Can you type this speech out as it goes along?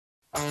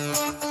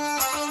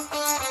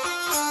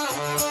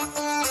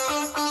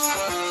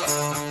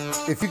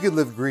If you could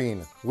live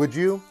green, would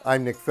you?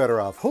 I'm Nick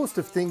Federoff, host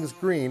of Things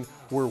Green,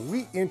 where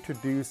we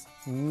introduce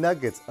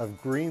nuggets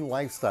of green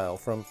lifestyle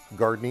from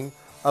gardening,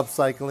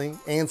 upcycling,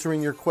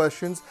 answering your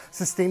questions,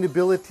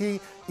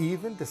 sustainability,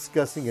 even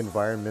discussing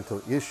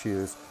environmental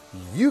issues.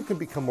 You can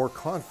become more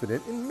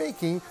confident in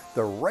making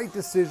the right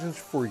decisions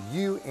for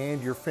you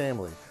and your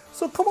family.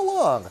 So come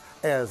along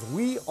as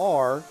we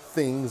are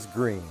Things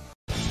Green.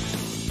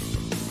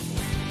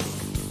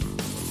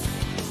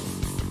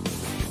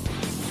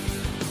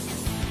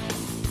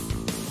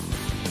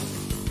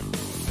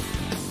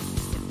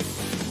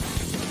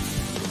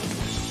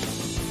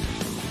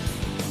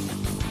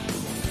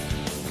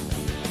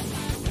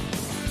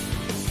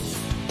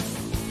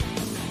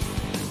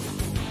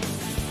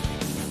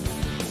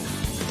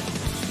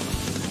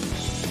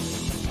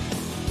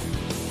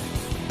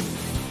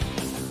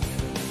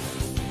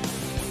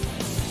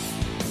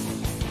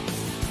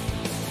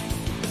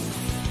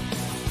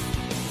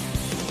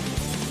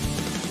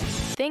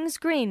 Things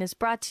Green is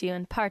brought to you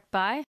in part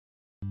by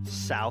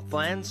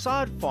Southland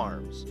Sod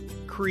Farms,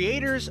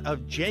 creators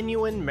of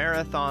genuine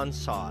marathon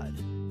sod.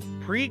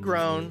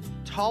 Pre-grown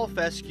tall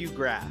fescue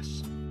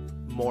grass.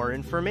 More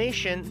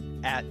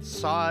information at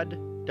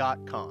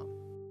sod.com.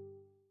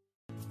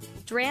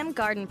 Dram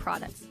Garden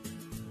Products,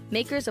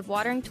 makers of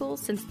watering tools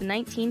since the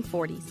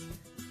 1940s.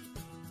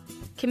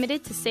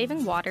 Committed to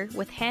saving water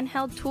with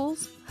handheld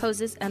tools,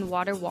 hoses, and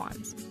water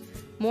wands.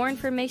 More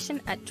information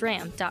at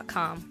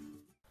dram.com.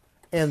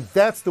 And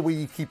that's the way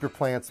you keep your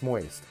plants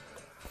moist.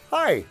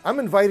 Hi, I'm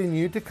inviting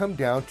you to come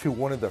down to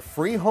one of the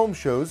free home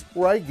shows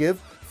where I give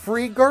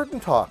free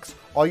garden talks.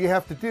 All you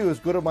have to do is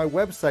go to my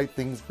website,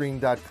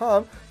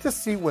 thingsgreen.com, to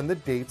see when the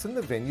dates and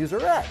the venues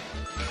are at.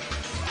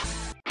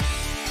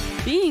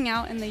 Being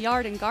out in the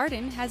yard and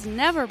garden has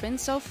never been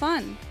so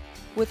fun.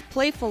 With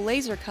playful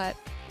laser cut,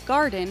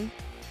 garden,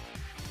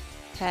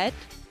 pet,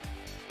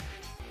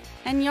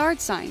 and yard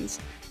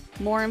signs.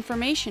 More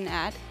information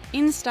at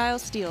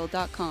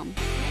InStyleSteel.com.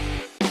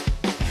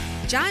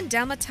 John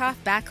Delmatoff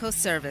Backhoe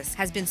Service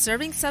has been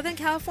serving Southern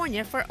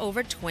California for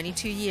over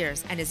 22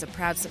 years and is a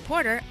proud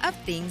supporter of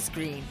Things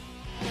Green.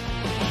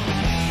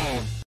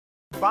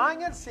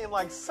 Buying it seemed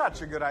like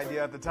such a good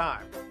idea at the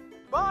time,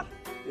 but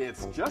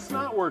it's just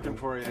not working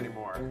for you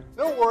anymore.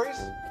 No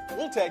worries,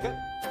 we'll take it.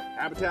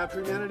 Habitat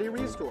for Humanity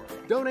Restore.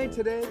 Donate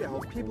today to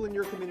help people in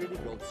your community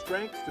build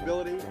strength,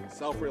 stability, and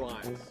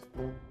self-reliance.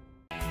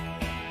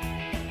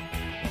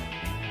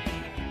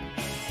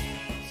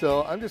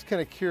 So I'm just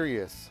kind of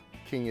curious.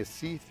 Can you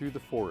see through the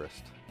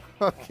forest?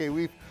 Okay,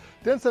 we've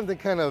done something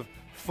kind of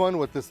fun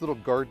with this little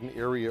garden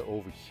area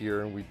over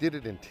here, and we did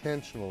it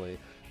intentionally.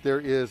 There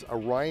is a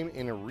rhyme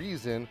and a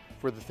reason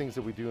for the things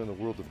that we do in the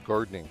world of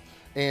gardening.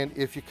 And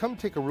if you come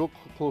take a real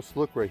close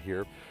look right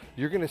here,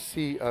 you're gonna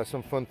see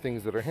some fun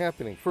things that are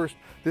happening. First,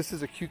 this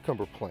is a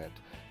cucumber plant.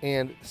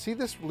 And see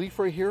this leaf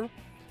right here?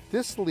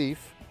 This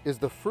leaf is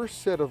the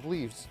first set of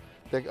leaves,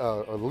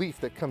 a leaf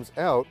that comes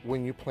out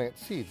when you plant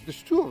seeds.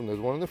 There's two of them,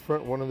 there's one in the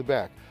front, one in the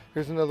back.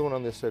 Here's another one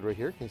on this side right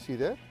here. Can you see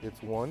that?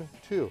 It's 1,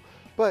 2.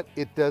 But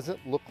it doesn't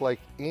look like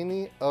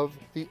any of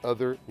the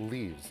other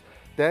leaves.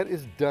 That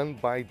is done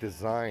by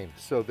design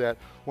so that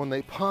when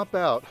they pop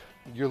out,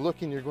 you're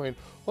looking, you're going,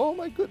 oh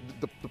my goodness,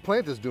 the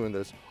plant is doing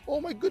this. Oh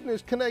my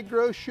goodness, can I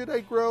grow? Should I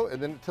grow? And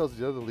then it tells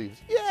the other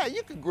leaves, yeah,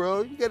 you can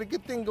grow. You got a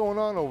good thing going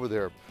on over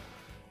there.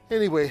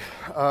 Anyway,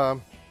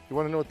 you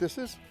want to know what this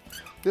is?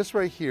 This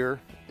right here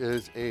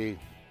is a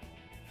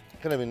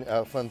kind of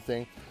a fun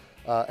thing.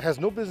 Has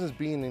no business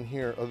being in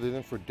here other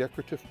than for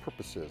decorative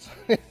purposes.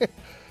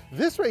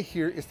 This right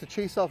here is to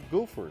chase off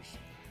gophers.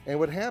 And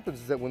what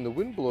happens is that when the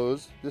wind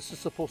blows, this is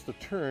supposed to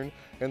turn,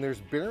 and there's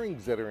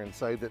bearings that are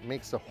inside that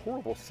makes a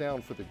horrible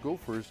sound for the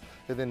gophers,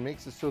 and then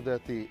makes it so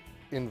that the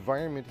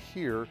environment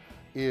here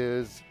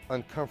is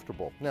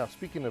uncomfortable. Now,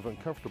 speaking of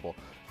uncomfortable,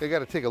 I got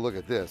to take a look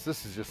at this.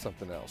 This is just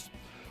something else.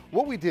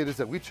 What we did is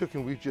that we took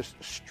and we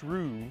just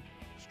strewn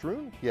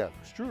a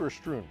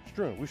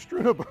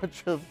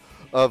bunch of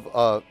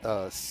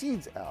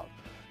seeds out.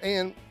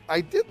 And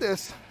I did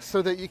this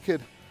so that you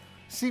could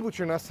see what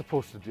you're not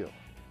supposed to do.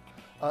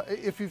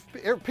 If you've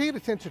paid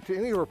attention to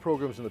any of our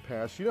programs in the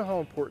past, you know how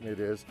important it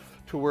is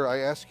to where I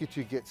ask you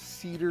to get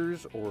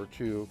seeders or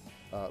to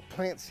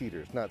plant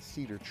seeders, not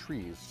cedar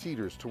trees,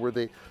 seeders, to where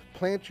they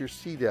plant your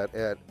seed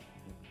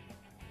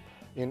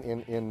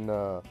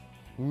in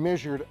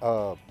measured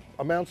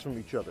amounts from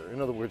each other.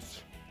 In other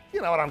words,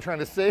 you know what I'm trying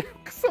to say?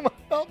 Someone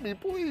help me,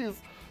 please.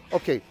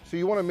 Okay, so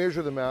you want to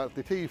measure them out. If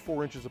they tell you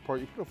 4 inches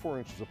apart, you put them 4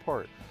 inches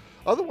apart.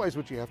 Otherwise,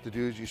 what you have to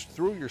do is you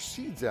throw your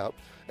seeds out,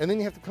 and then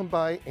you have to come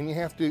by and you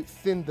have to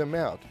thin them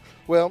out.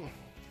 Well,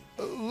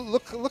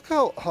 look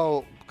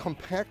how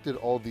compacted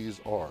all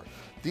these are.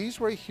 These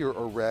right here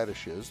are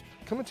radishes.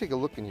 Come and take a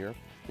look in here,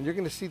 and you're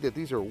going to see that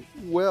these are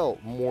well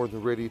more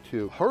than ready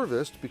to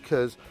harvest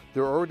because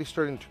they're already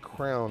starting to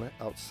crown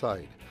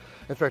outside.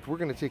 In fact, we're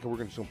going to take and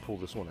we're just going to pull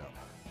this one out.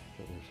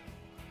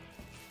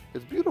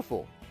 It's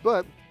beautiful,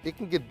 but it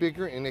can get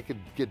bigger and it could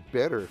get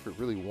better if it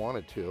really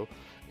wanted to.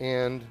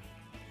 and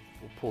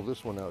we'll pull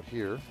this one out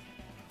here.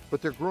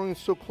 But they're growing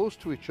so close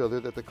to each other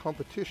that the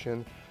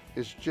competition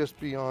is just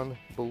beyond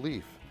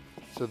belief.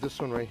 So this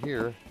one right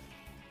here,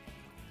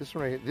 this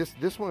one right here,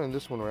 this one and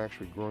this one are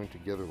actually growing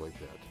together like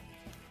that.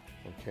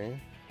 Okay?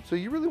 So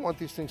you really want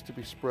these things to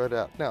be spread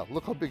out. Now,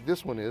 look how big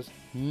this one is.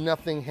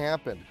 Nothing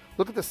happened.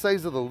 Look at the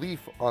size of the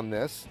leaf on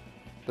this,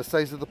 the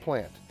size of the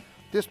plant.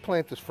 This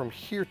plant is from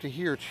here to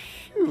here. It's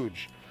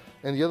huge.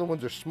 And the other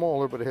ones are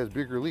smaller, but it has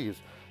bigger leaves.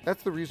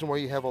 That's the reason why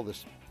you have all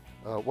this,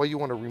 why you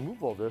want to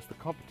remove all this. The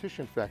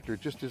competition factor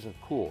just isn't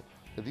cool.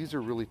 Now, these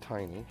are really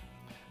tiny.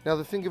 Now,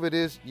 the thing of it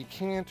is, you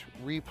can't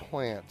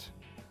replant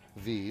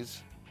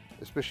these,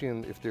 especially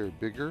if they're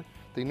bigger.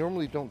 They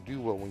normally don't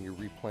do well when you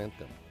replant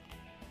them.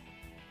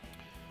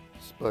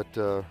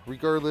 But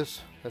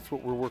regardless, that's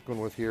what we're working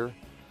with here.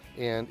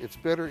 And it's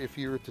better if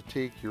you were to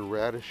take your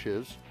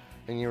radishes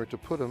and you were to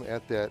put them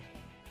at the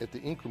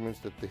increments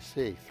that they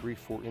say,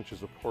 3-4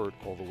 inches apart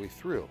all the way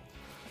through.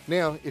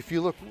 Now, if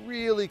you look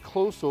really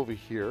close over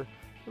here,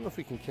 I don't know if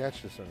we can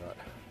catch this or not,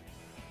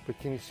 but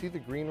can you see the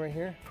green right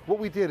here? What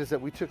we did is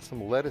that we took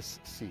some lettuce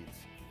seeds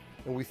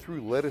and we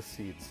threw lettuce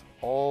seeds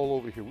all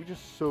over here. We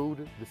just sowed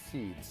the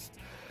seeds.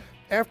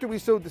 After we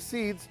sowed the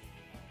seeds,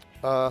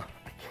 a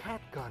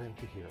cat got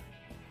into here,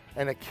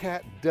 and a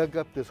cat dug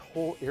up this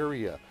whole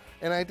area.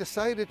 And I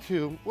decided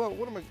to, well,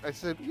 I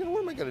said, you know,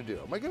 what am I gonna do?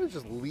 Am I gonna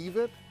just leave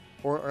it?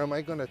 Or am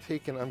I gonna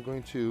take and I'm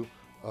going to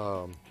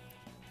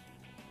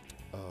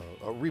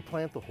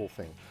replant the whole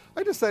thing?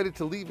 I decided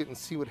to leave it and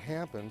see what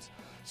happens.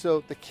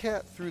 So the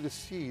cat threw the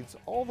seeds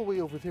all the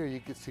way over there. You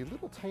can see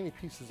little tiny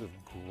pieces of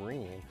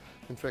green.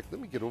 In fact,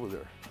 let me get over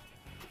there.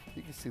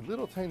 You can see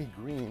little tiny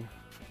green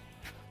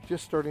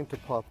just starting to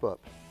pop up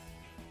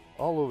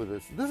all over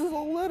this. This is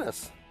all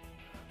lettuce.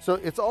 So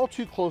it's all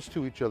too close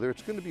to each other.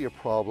 It's going to be a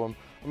problem.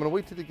 I'm going to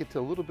wait till they get to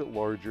a little bit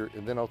larger,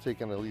 and then I'll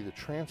take and I'll either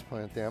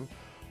transplant them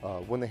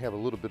when they have a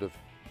little bit of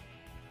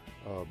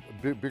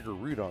bigger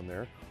root on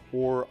there,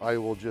 or I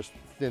will just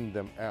thin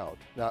them out.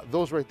 Now,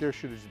 those right there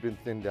should have just been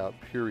thinned out,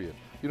 period.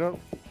 You know,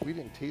 we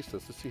didn't taste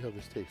this. Let's see how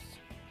this tastes.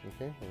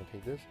 Okay, I'm going to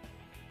take this.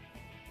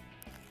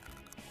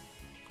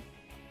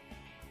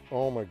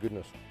 Oh my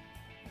goodness.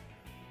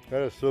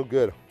 That is so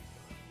good.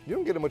 You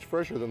don't get it much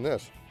fresher than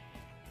this.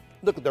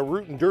 Look at the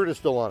root and dirt is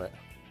still on it.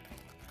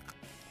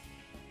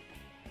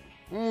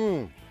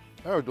 Mmm,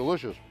 that was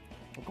delicious.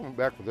 I'm coming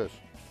back for this.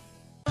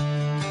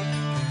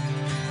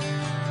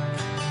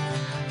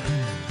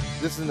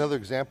 This is another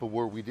example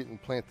where we didn't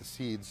plant the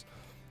seeds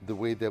the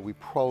way that we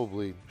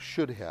probably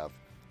should have.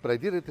 But I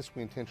did it this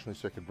way intentionally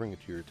so I could bring it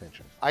to your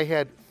attention. I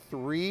had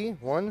three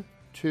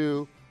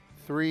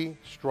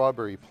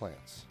strawberry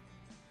plants.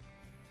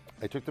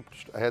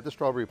 I had the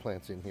strawberry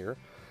plants in here,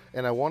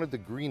 and I wanted the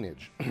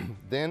greenage.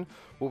 Then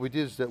what we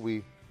did is that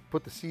we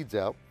put the seeds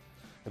out,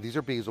 and these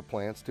are basil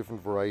plants,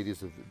 different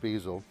varieties of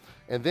basil,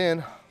 and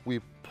then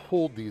we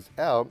pulled these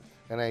out,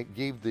 and I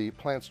gave the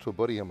plants to a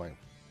buddy of mine.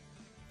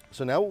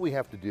 So now what we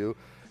have to do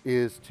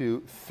is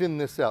to thin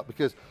this out,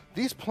 because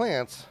these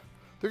plants,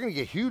 they're going to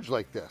get huge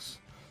like this.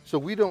 So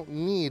we don't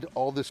need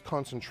all this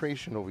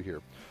concentration over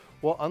here.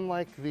 Well,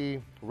 unlike the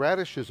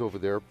radishes over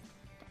there,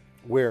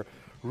 where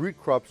root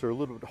crops are a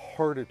little bit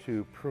harder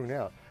to prune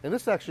out. And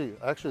this is actually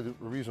the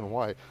reason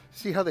why.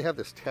 See how they have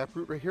this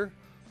taproot right here?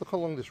 Look how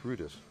long this root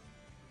is.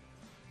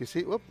 You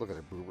see, whoop, look at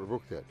it, we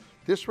broke that.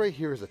 This right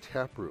here is a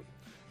taproot.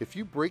 If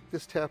you break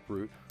this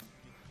taproot,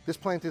 this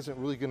plant isn't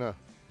really gonna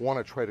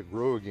wanna try to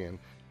grow again,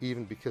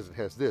 even because it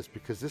has this,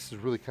 because this is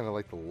really kind of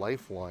like the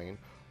lifeline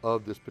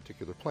of this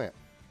particular plant.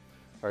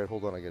 All right,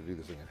 hold on, I gotta do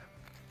this again.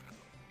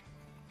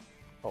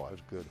 Oh, that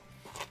was good.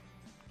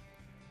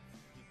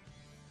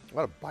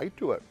 Got a bite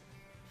to it.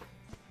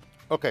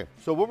 Okay,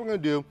 so what we're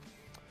going to do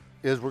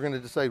is we're going to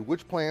decide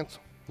which plants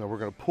that we're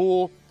going to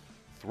pull,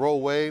 throw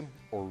away,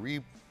 or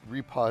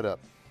repot up.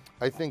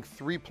 I think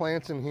 3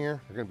 plants in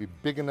here are going to be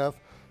big enough,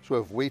 so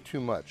we have way too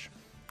much.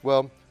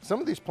 Well, some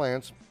of these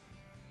plants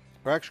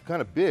are actually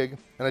kind of big,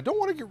 and I don't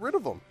want to get rid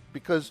of them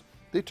because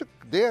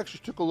they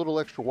actually took a little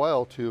extra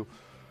while to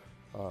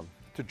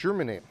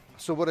germinate.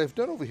 So what I've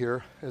done over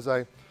here is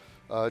I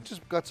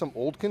just got some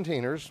old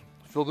containers,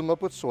 filled them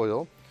up with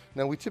soil.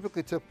 Now we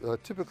typically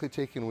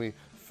take and we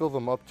fill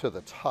them up to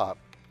the top.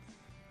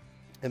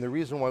 And the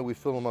reason why we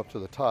fill them up to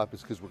the top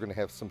is because we're going to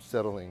have some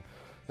settling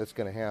that's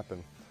going to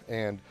happen.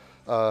 And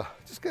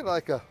just get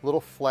like a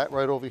little flat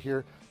right over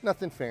here.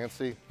 Nothing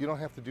fancy. You don't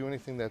have to do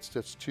anything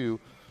that's too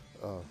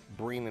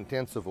brain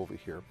intensive over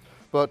here.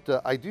 But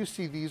I do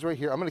see these right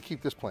here. I'm going to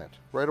keep this plant.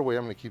 Right away,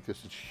 I'm going to keep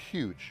this. It's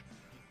huge.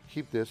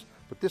 Keep this.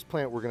 But this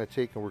plant we're going to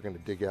take and we're going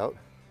to dig out.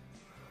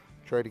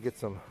 Try to get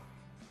some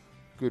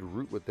good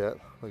root with that.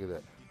 Look at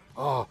that.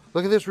 Oh,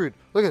 look at this root.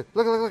 Look at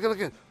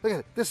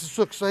it. This is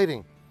so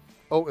exciting.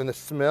 Oh, and the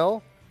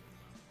smell.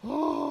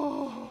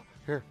 Oh,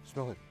 here,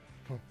 smell it.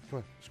 Come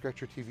on.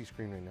 Scratch your TV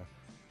screen right now.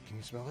 Can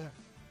you smell that?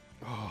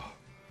 Oh,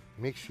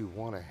 makes you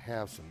want to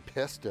have some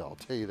pesto, I'll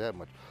tell you that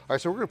much. All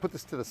right, so we're going to put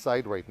this to the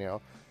side right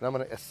now, and I'm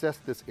going to assess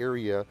this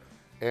area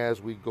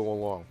as we go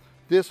along.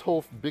 This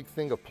whole big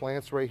thing of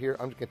plants right here,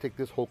 I'm just going to take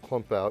this whole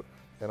clump out,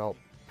 and I'll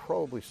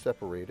probably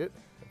separate it.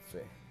 Let's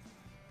see.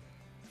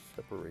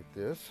 Separate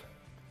this.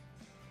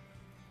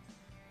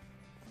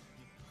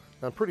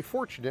 Now, I'm pretty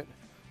fortunate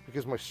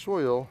because my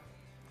soil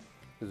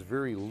is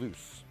very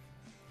loose.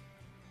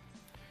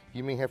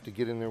 You may have to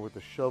get in there with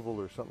a shovel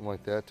or something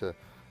like that to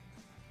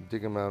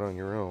dig them out on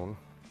your own.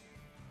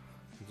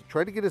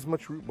 Try to get as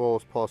much root ball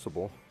as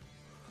possible,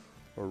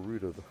 or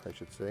root of, I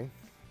should say.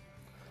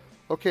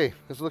 Okay,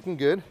 it's looking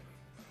good.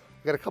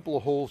 I got a couple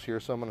of holes here,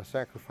 so I'm going to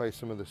sacrifice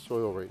some of the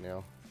soil right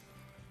now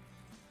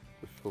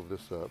to fill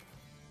this up.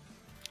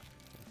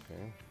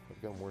 Okay,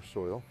 I've got more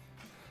soil.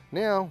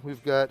 Now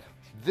we've got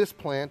this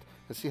plant,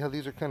 and see how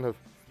these are kind of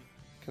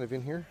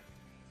in here?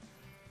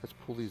 Let's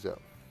pull these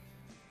out.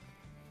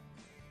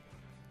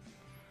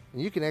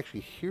 And you can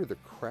actually hear the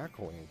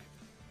crackling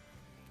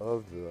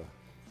of the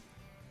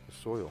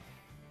soil,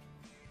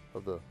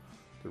 of the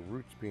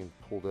roots being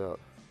pulled out.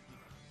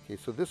 Okay,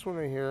 so this one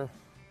right here,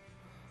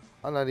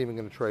 I'm not even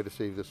going to try to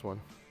save this one.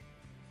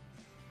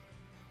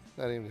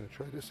 Not even going to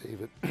try to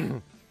save it.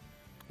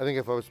 I think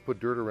if I was to put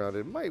dirt around it,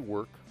 it might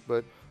work,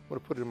 but I'm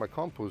going to put it in my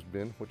compost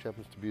bin, which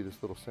happens to be this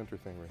little center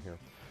thing right here.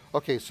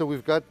 Okay, so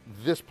we've got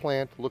this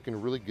plant looking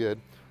really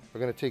good. We're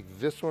going to take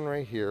this one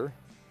right here,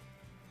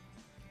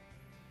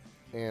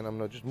 and I'm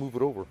going to just move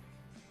it over.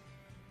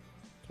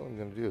 That's all I'm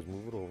going to do is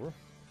move it over.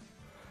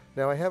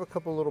 Now I have a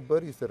couple little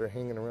buddies that are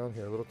hanging around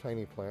here, little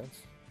tiny plants.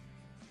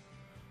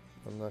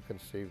 I'm not going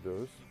to save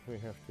those. We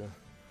have to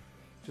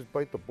just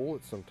bite the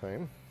bullet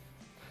sometime.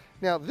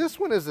 Now this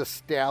one is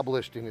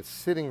established and it's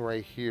sitting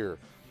right here.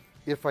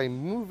 If I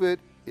move it,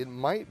 it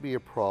might be a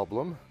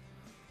problem,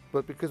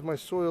 but because my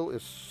soil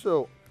is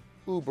so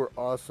uber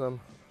awesome,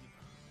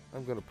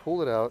 I'm going to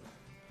pull it out,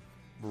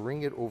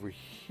 bring it over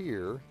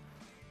here.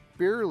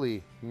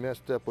 Barely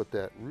messed up with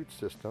that root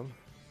system.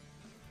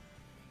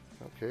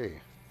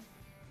 Okay.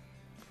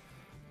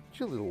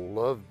 Don't you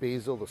love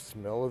basil, the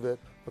smell of it?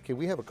 Okay,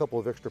 we have a couple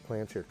of extra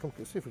plants here. Come,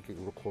 see if we can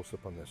get a little close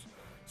up on this.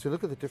 So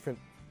look at the different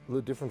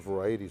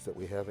varieties that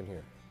we have in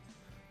here.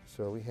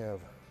 So we have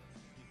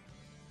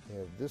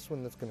this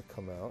one that's going to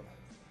come out.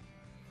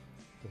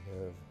 We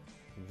have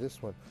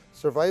this one.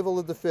 Survival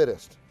of the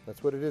fittest.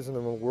 That's what it is in the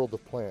world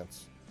of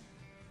plants.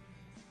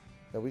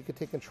 Now we could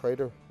take and try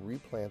to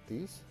replant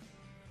these.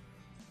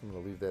 I'm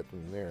going to leave that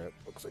in there. It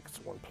looks like it's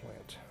one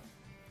plant.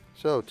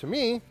 So to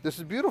me, this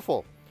is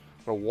beautiful.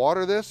 I'm going to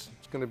water this.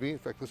 It's going to be, in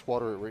fact, let's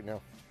water it right now.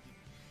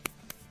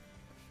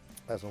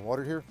 Have some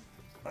water here.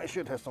 I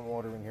should have some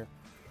water in here.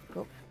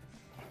 Oh.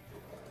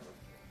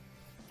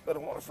 I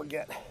don't want to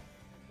forget.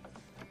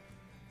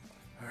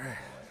 All right,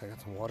 I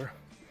got some water.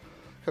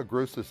 Look how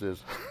gross this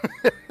is.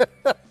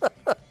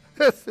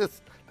 This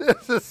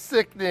is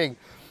sickening.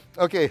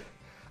 Okay,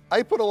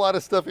 I put a lot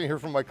of stuff in here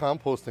from my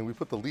composting. We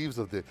put the leaves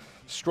of the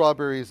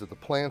strawberries, of the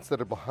plants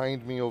that are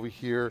behind me over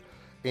here,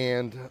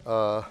 and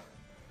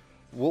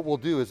what we'll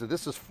do is that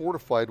this is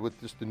fortified with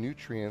just the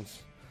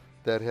nutrients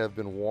that have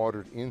been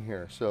watered in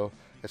here. So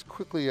as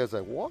quickly as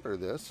I water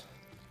this,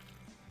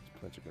 these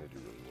plants are going to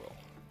do really well.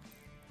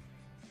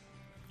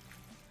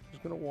 I'm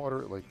just going to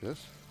water it like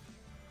this.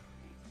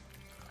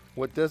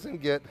 What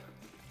doesn't get,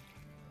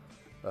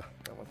 that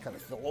one kind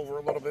of fell over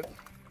a little bit.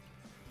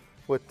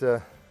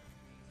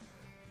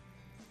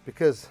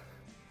 Because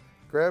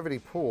gravity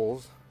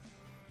pulls,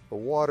 the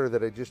water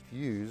that I just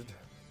used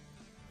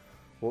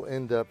will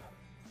end up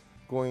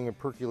going and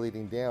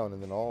percolating down,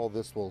 and then all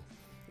this will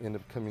end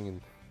up coming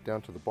in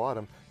down to the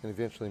bottom and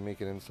eventually make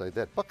it inside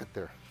that bucket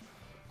there.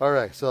 All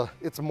right, so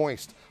it's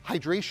moist.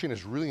 Hydration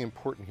is really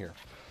important here.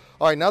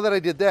 All right, now that I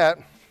did that,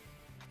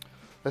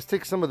 let's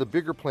take some of the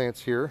bigger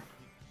plants here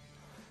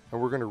and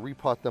we're going to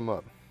repot them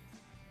up.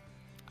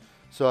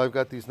 So I've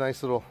got these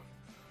nice little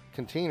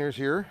containers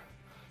here.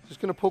 Just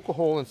going to poke a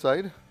hole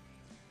inside.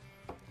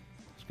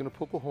 Just going to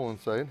poke a hole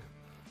inside.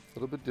 A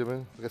little bit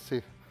different. Like I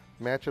say,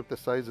 match up the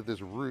size of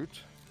this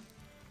root.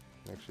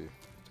 Actually,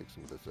 take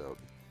some of this out.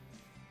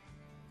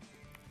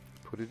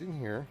 Put it in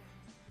here.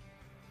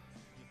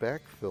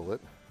 Backfill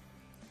it.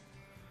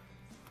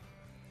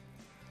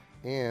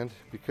 And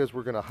because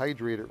we're going to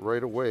hydrate it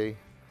right away,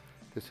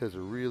 this has a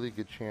really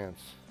good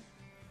chance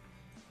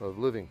of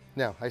living.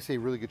 Now, I say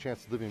really good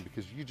chance of living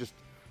because you just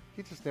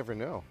never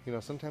know. You know,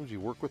 sometimes you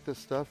work with this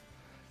stuff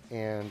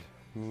and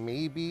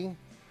maybe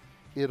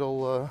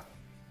it'll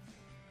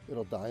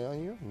die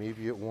on you,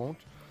 maybe it won't.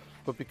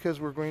 But because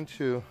we're going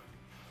to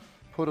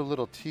put a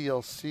little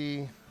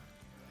TLC,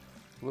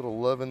 a little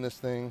love in this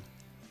thing,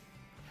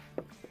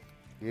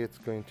 it's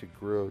going to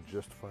grow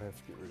just fine.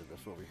 Let's get rid of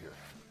this over here.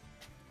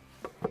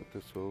 Put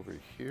this over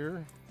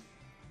here.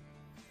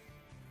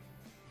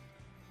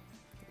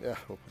 Yeah,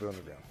 we'll put it on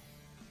the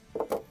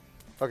ground.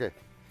 Okay,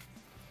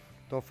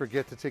 don't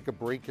forget to take a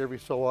break every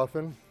so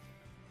often.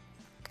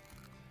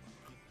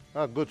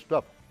 Ah, good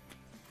stuff.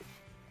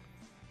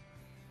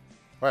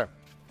 All right,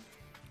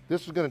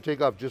 this is going to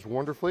take off just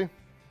wonderfully.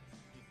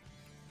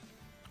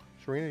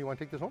 Serena, you want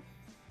to take this home?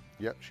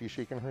 Yep, she's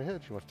shaking her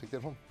head. She wants to take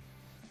that home.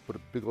 Put a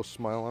big old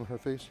smile on her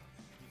face.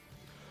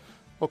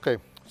 Okay,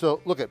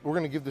 so look we're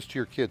going to give this to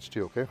your kids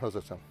too, okay? How's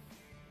that sound?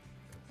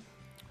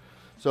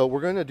 So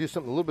we're going to do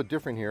something a little bit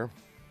different here.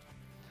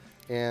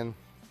 And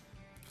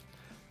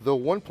though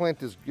one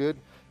plant is good,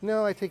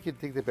 no, I take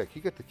that back.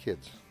 You got the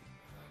kids.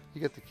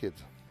 You got the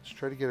kids. Let's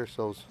try to get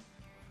ourselves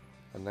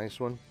a nice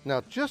one.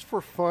 Now, just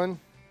for fun,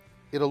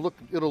 it'll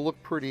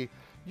look pretty.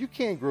 You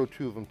can't grow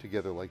two of them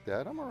together like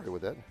that. I'm all right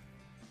with that.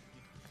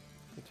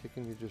 I'm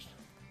taking, you just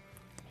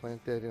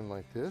plant that in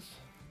like this,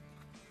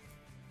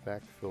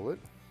 backfill it,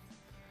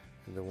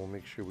 and then we'll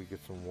make sure we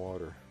get some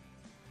water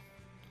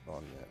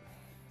on that.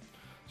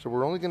 So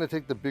we're only going to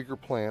take the bigger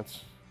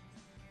plants,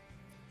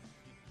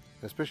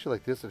 especially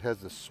like this. It has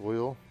the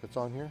soil that's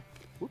on here.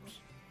 Whoops.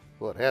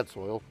 Well, it had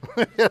soil.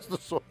 It has the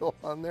soil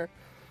on there.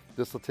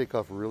 This will take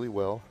off really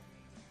well.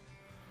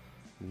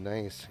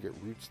 Nice. Get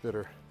roots that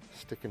are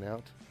sticking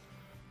out.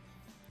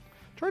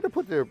 Try to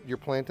put your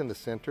plant in the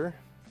center.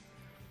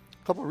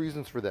 A couple of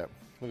reasons for that.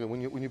 Okay,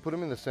 when you put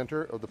them in the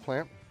center of the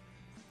plant,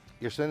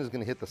 your sun is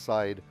going to hit the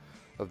side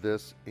of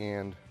this,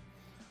 and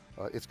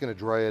it's going to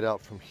dry it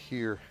out from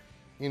here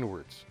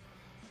inwards.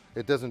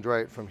 It doesn't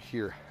dry it from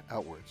here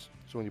outwards.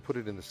 So when you put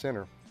it in the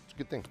center, it's a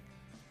good thing.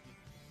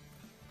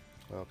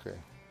 Okay,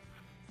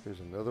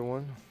 here's another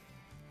one.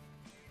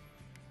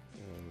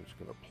 And I'm just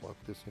going to plop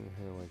this in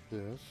here like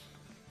this.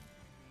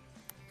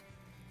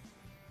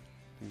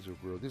 These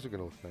are going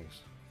to look nice.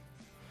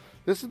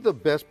 This is the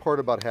best part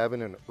about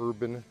having an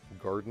urban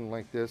garden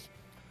like this.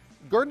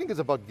 Gardening is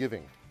about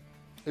giving.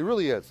 It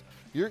really is.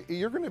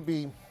 You're going to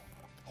be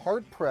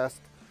hard pressed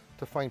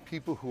to find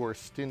people who are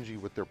stingy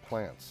with their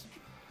plants.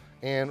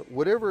 And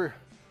whatever,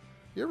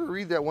 you ever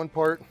read that one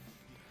part,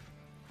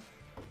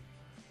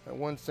 that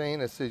one saying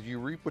that says you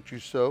reap what you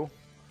sow?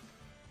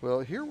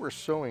 Well, here we're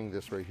sowing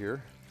this right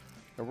here,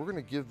 and we're going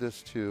to give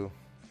this to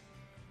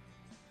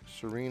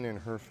Serena and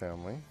her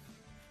family,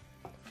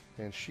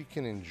 and she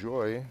can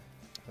enjoy.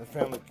 Her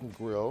family can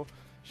grill.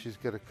 She's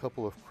got a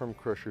couple of crumb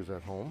crushers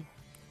at home,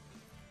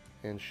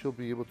 and she'll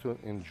be able to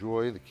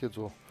enjoy. The kids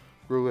will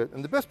grow it.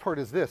 And the best part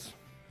is this.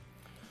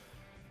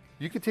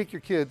 You could take your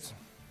kids,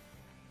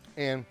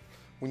 and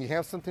when you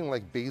have something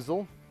like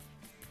basil,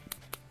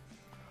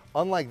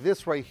 unlike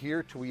this right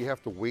here to where you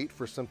have to wait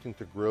for something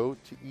to grow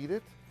to eat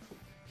it,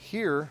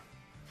 here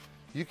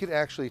you could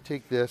actually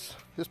take this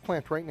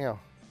plant right now.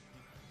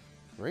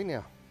 Right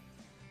now.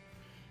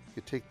 You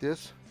could take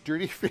this.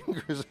 Dirty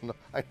fingers.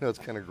 I know it's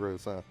kind of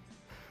gross, huh?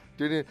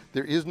 Dirty.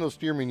 There is no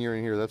steering gear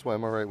in here. That's why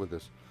I'm all right with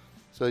this.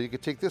 So you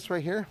could take this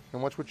right here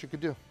and watch what you could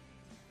do.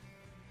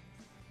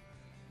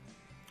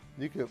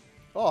 You could,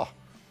 oh,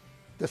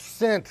 the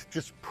scent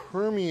just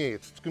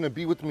permeates. It's going to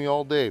be with me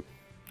all day.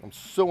 I'm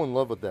so in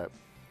love with that.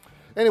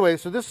 Anyway,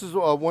 so this is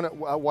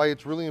why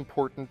it's really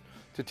important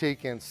to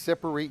take and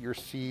separate your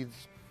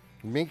seeds.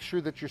 Make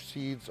sure that your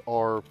seeds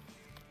are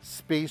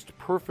spaced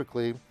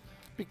perfectly,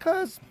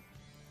 because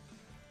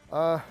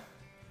do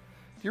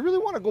you really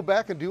want to go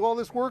back and do all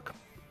this work?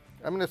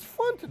 I mean, it's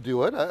fun to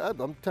do it.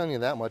 I'm telling you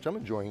that much. I'm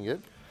enjoying it.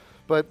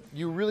 But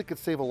you really could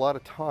save a lot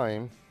of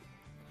time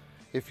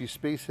if you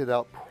space it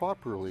out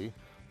properly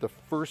the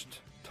first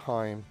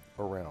time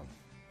around.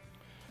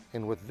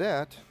 And with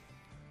that,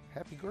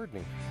 happy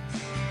gardening.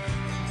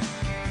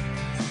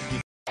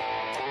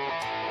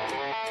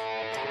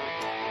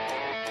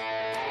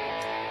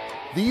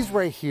 These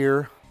right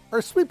here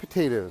are sweet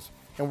potatoes.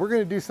 And we're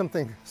going to do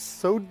something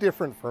so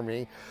different for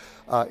me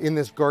in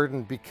this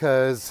garden,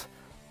 because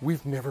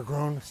we've never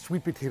grown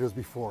sweet potatoes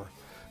before.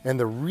 And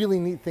the really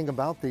neat thing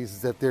about these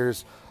is that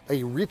there's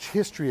a rich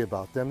history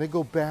about them. They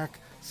go back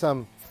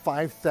some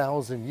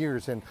 5,000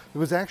 years. And it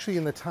was actually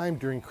in the time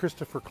during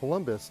Christopher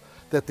Columbus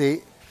that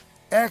they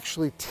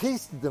actually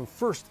tasted them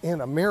first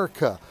in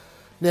America.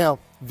 Now,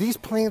 these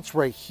plants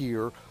right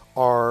here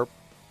are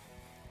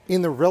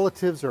in the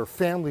relatives or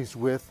families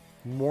with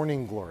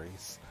morning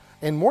glories.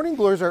 And morning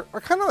glories are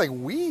kind of like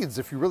weeds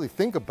if you really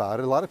think about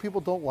it. A lot of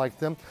people don't like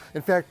them.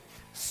 In fact,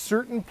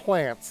 certain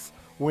plants,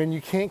 when you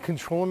can't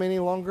control them any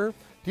longer,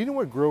 do you know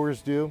what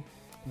growers do?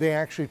 They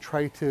actually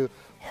try to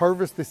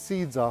harvest the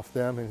seeds off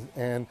them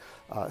and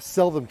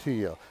sell them to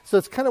you. So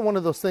it's kind of one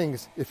of those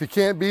things, if you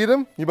can't beat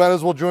them, you might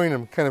as well join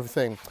them kind of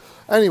thing.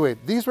 Anyway,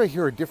 these right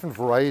here are different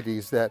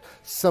varieties that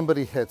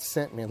somebody had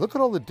sent me. Look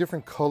at all the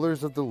different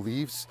colors of the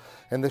leaves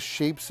and the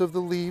shapes of the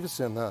leaves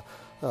and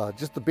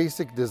just the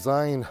basic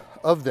design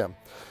of them.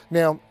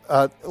 Now,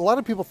 a lot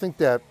of people think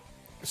that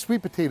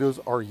sweet potatoes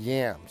are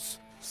yams.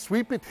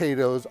 Sweet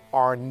potatoes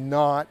are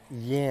not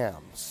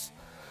yams.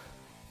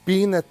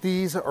 Being that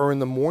these are in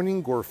the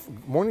morning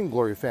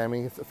glory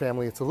family,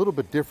 it's a little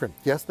bit different.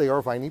 Yes, they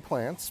are viney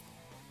plants.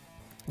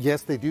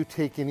 Yes, they do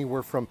take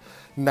anywhere from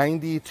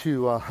 90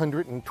 to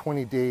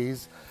 120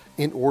 days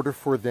in order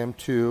for them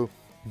to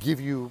give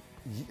you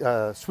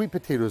sweet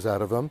potatoes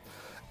out of them.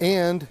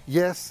 And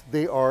yes,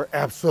 they are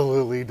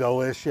absolutely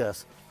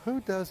delicious. Who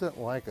doesn't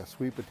like a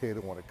sweet potato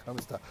when it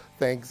comes to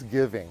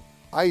Thanksgiving?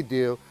 I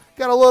do.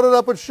 Gotta load it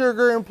up with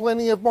sugar and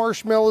plenty of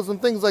marshmallows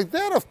and things like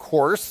that, of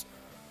course.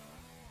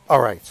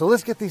 All right, so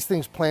let's get these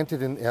things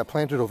planted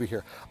over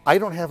here. I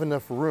don't have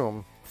enough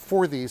room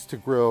for these to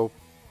grow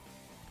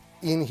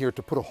in here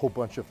to put a whole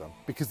bunch of them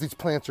because these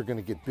plants are going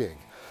to get big.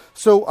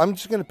 So I'm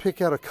just going to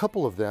pick out a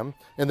couple of them,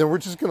 and then we're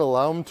just going to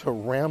allow them to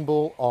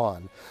ramble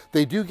on.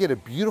 They do get a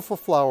beautiful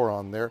flower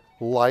on there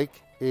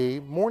like a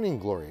morning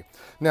glory.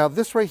 Now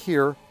this right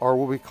here are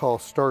what we call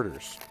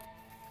starters.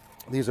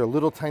 These are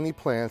little tiny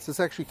plants. This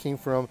actually came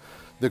from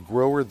the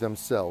grower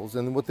themselves,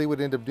 and what they would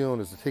end up doing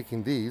is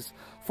taking these.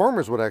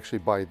 Farmers would actually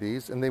buy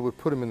these and they would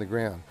put them in the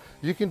ground.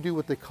 You can do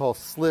what they call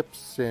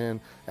slips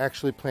and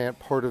actually plant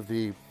part of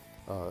the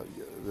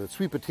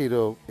sweet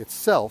potato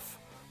itself,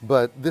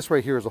 but this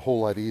right here is a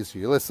whole lot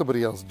easier. Let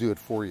somebody else do it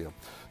for you.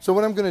 So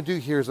what I'm going to do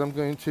here is I'm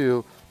going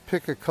to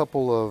pick a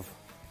couple of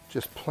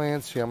just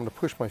plants here. I'm going to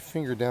push my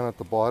finger down at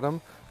the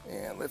bottom,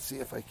 and let's see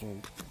if I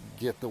can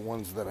get the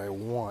ones that I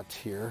want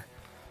here.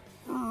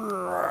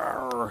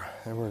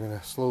 And we're going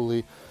to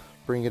slowly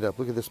bring it up.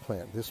 Look at this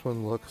plant. This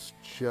one looks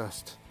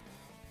just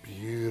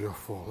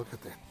beautiful. Look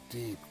at that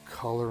deep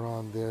color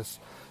on this.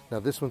 Now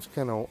this one's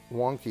kind of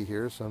wonky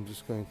here, so I'm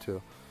just going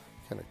to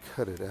kind of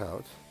cut it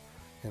out.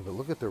 And but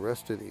look at the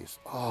rest of these.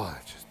 Oh,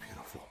 that's just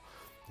beautiful.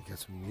 You got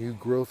some new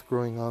growth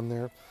growing on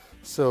there.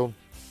 So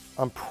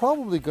I'm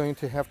probably going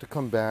to have to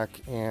come back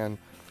and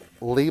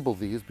label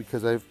these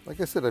because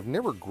like I said, I've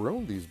never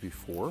grown these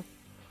before,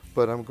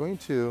 but I'm going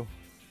to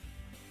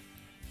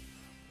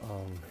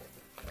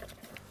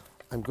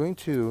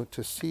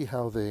see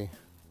how they,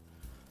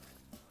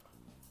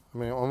 I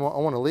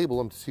want to label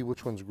them to see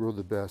which ones grow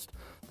the best.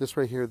 This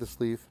right here, this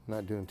leaf,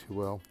 not doing too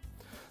well.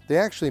 They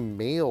actually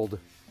mailed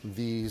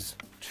these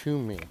to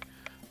me,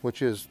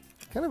 which is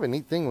kind of a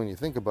neat thing when you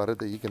think about it,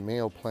 that you can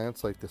mail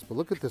plants like this. But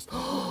look at this.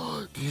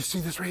 Oh, do you see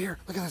this right here?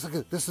 Look at this. Look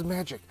at this. This is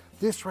magic.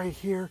 This right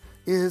here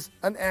is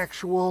an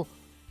actual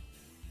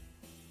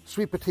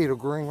sweet potato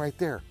growing right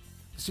there.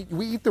 See,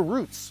 we eat the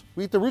roots.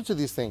 We eat the roots of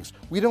these things.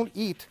 We don't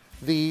eat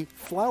the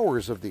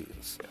flowers of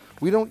these.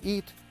 We don't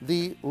eat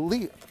the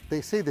leaf.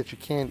 They say that you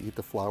can't eat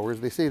the flowers.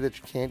 They say that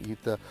you can't eat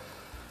the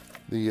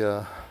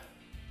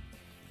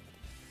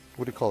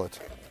what do you call it?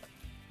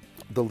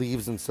 The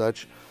leaves and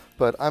such,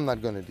 but I'm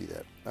not going to do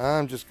that.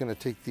 I'm just going to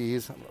take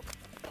these. I'm going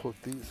to put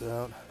these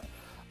out.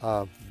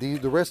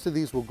 The rest of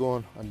these will go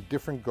in a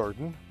different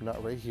garden,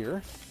 not right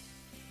here.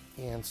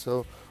 And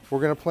so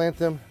we're going to plant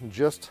them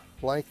just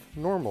like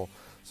normal.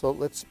 So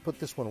let's put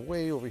this one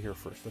way over here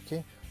first,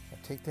 okay? I'll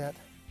take that,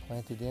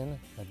 plant it in,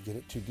 not get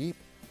it too deep.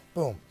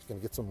 Boom, it's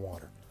gonna get some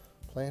water.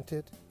 Plant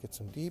it, get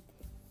some deep,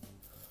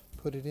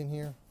 put it in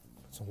here,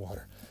 put some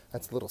water.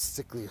 That's a little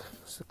sicklier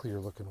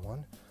looking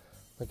one.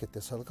 Look at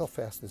this, look how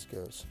fast this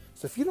goes.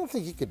 So if you don't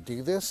think you could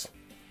do this,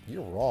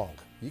 you're wrong.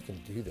 You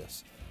can do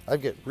this.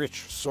 I've got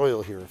rich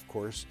soil here, of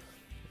course.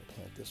 I'll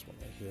plant this one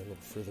right here a little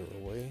further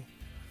away.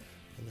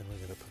 And then we're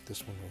gonna put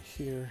this one right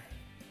here.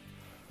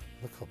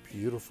 Look how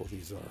beautiful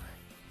these are.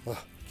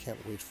 Oh, can't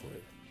wait for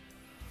it.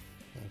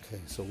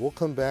 Okay, so we'll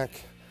come back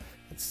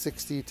in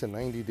 60 to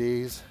 90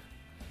 days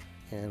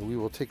and we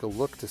will take a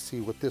look to see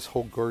what this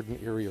whole garden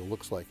area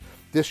looks like.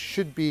 This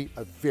should be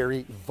a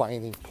very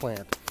vining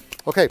plant.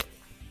 Okay,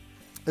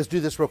 let's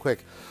do this real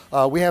quick.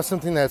 We have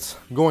something that's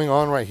going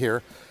on right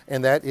here,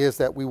 and that is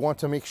that we want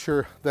to make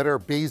sure that our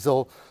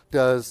basil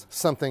does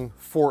something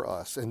for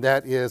us, and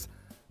that is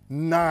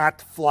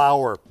not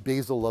flower.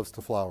 Basil loves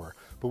to flower,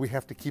 but we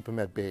have to keep them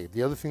at bay.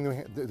 The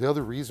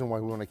other reason why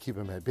we want to keep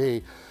them at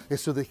bay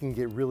is so they can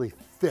get really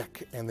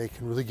thick and they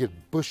can really get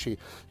bushy.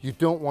 You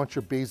don't want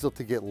your basil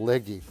to get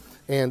leggy.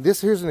 And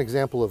here's an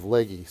example of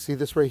leggy. See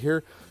this right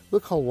here?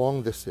 Look how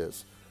long this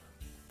is.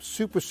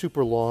 Super,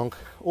 super long.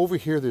 Over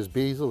here, there's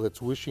basil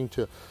that's wishing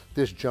to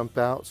just jump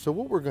out. So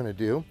what we're going to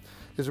do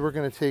is we're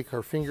going to take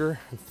our finger,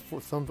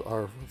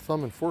 our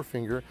thumb and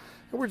forefinger,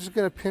 and we're just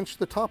going to pinch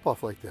the top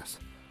off like this.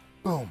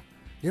 Boom.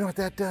 You know what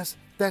that does?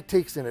 That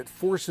takes in, it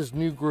forces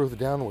new growth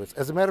downwards.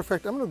 As a matter of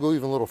fact, I'm going to go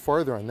even a little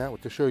farther on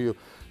that to show you,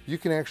 you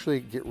can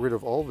actually get rid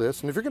of all this.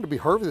 And if you're going to be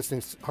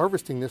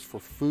harvesting this for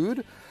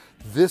food,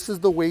 this is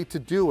the way to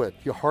do it.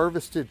 You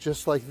harvest it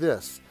just like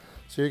this.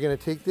 So you're going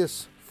to take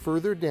this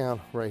further down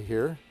right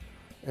here,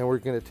 and we're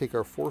going to take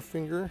our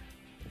forefinger,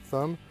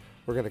 thumb,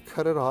 we're going to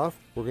cut it off.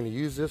 We're going to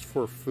use this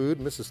for food.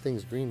 Mrs.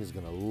 Things Green is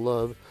going to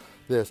love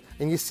this.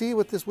 And you see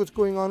what's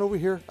going on over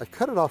here? I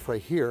cut it off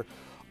right here.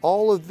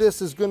 All of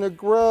this is going to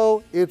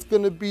grow. It's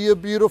going to be a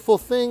beautiful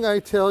thing, I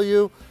tell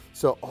you.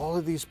 So all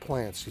of these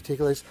plants, you take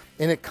this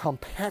and it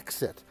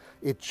compacts it.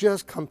 It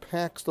just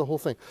compacts the whole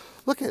thing.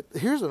 Look at,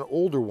 here's an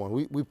older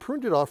one. We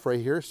pruned it off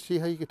right here. See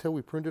how you can tell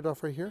we pruned it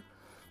off right here?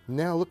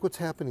 Now look what's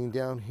happening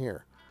down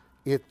here.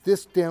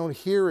 This down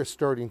here is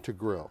starting to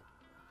grow.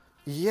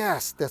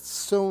 Yes, that's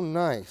so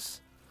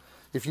nice.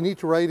 If you need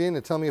to write in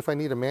and tell me if I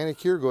need a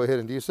manicure, go ahead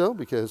and do so,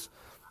 because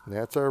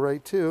that's all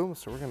right too.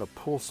 So we're going to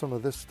pull some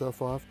of this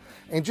stuff off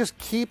and just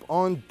keep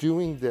on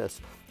doing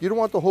this. You don't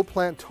want the whole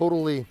plant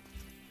totally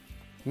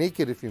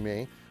naked, if you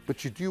may,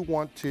 but you do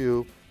want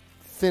to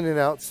thin it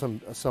out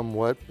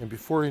somewhat. And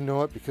before you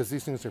know it, because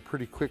these things are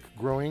pretty quick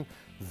growing,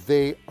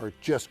 they are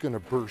just going to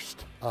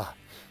burst.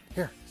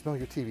 Here, smell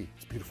your TV.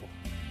 It's beautiful.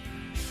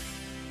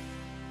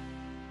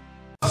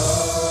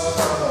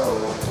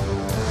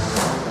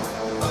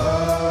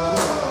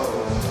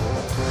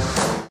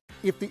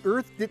 If the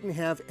Earth didn't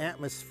have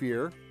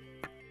atmosphere,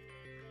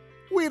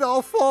 we'd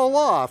all fall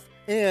off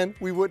and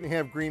we wouldn't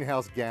have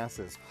greenhouse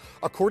gases.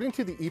 According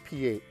to the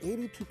EPA,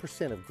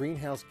 82% of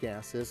greenhouse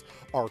gases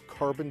are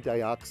carbon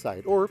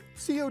dioxide, or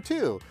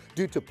CO2,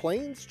 due to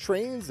planes,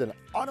 trains, and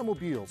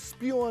automobiles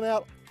spewing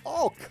out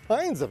all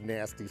kinds of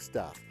nasty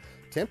stuff.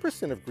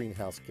 10% of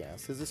greenhouse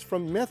gases is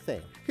from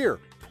methane. Here,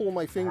 pull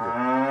my finger.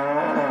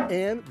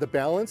 And the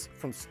balance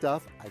from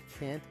stuff I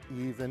can't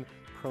even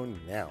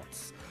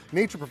pronounce.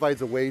 Nature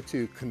provides a way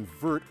to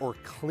convert or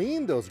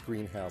clean those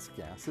greenhouse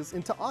gases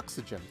into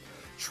oxygen.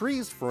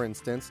 Trees, for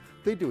instance,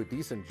 they do a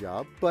decent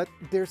job, but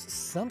there's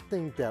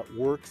something that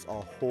works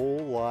a whole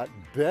lot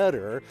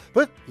better,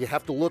 but you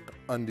have to look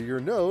under your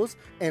nose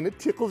and it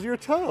tickles your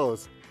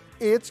toes.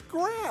 It's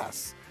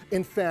grass.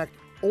 In fact,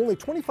 only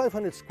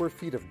 2,500 square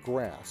feet of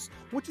grass,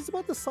 which is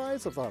about the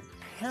size of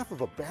half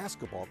of a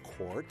basketball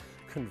court,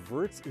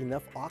 converts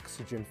enough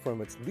oxygen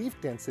from its leaf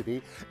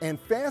density and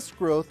fast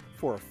growth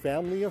for a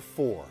family of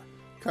 4.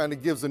 Kind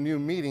of gives a new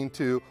meaning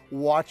to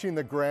watching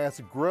the grass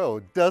grow,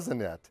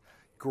 doesn't it?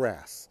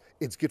 Grass.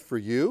 It's good for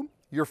you,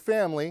 your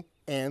family,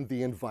 and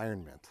the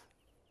environment.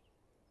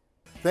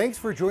 Thanks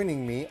for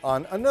joining me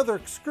on another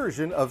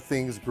excursion of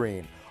Things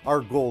Green.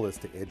 Our goal is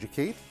to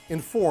educate,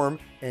 inform,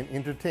 and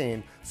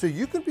entertain so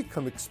you can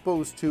become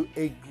exposed to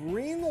a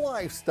green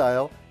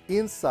lifestyle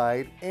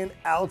inside and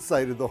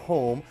outside of the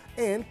home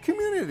and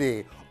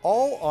community,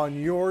 all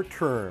on your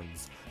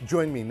terms.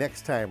 Join me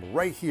next time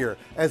right here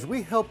as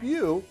we help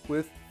you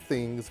with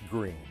Things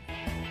Green.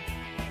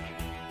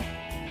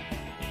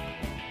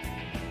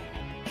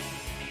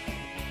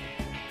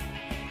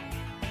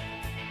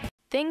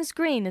 Things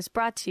Green is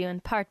brought to you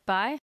in part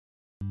by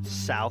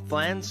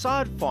Southland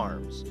Sod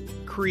Farms,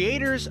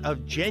 creators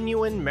of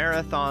genuine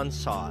marathon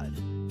sod.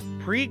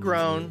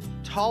 Pre-grown,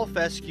 tall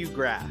fescue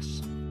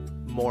grass.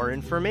 More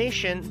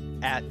information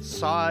at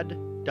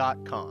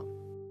sod.com.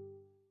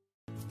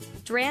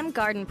 Dram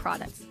Garden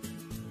Products,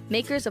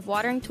 makers of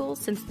watering tools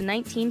since the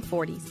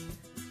 1940s.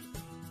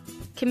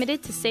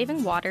 Committed to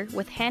saving water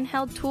with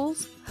handheld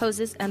tools,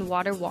 hoses, and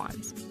water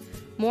wands.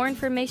 More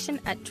information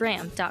at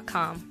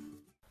dram.com.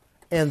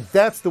 And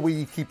that's the way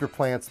you keep your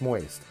plants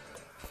moist.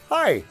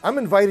 Hi, I'm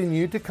inviting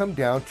you to come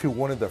down to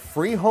one of the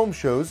free home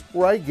shows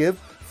where I give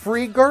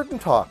free garden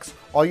talks.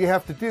 All you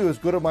have to do is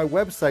go to my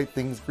website,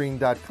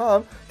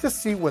 thingsgreen.com, to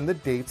see when the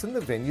dates and the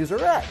venues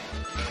are at.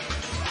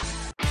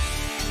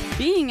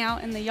 Being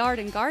out in the yard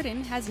and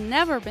garden has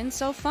never been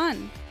so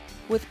fun.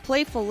 With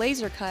playful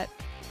laser cut,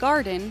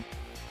 garden,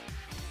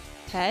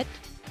 pet,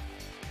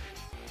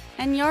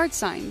 and yard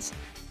signs.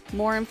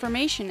 More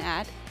information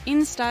at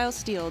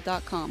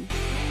InStyleSteel.com.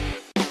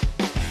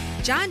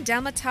 John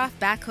Delmatoff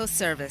Backhoe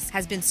Service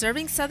has been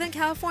serving Southern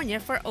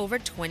California for over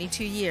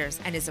 22 years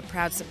and is a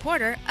proud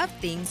supporter of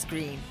Things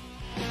Green.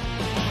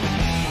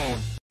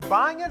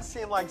 Buying it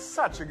seemed like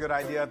such a good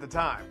idea at the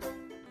time,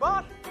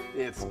 but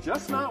it's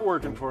just not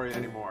working for you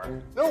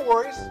anymore. No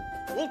worries,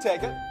 we'll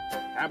take it.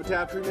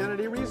 Habitat for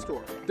Humanity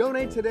Restore.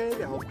 Donate today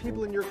to help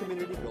people in your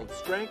community build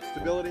strength,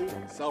 stability,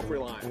 and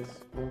self-reliance.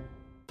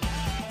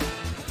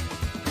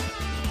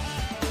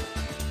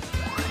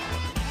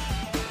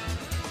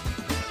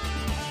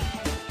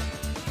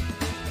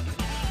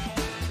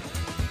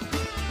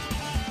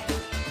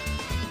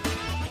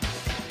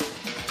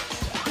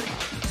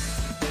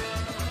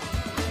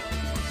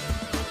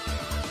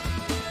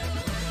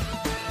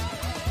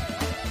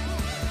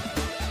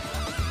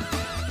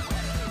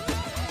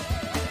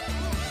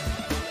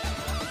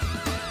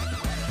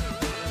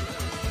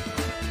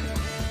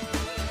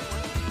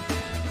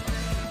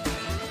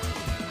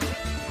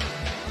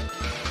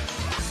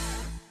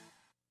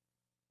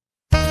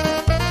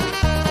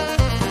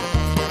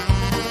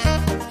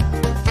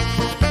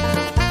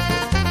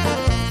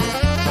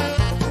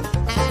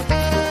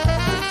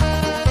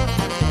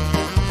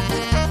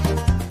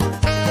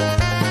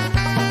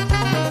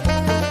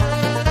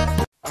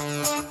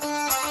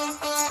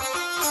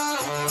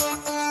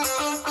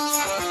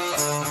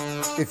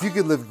 If you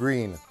could live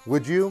green,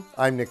 would you?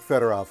 I'm Nick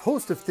Federoff,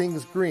 host of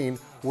Things Green,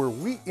 where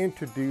we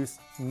introduce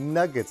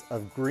nuggets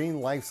of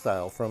green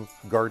lifestyle from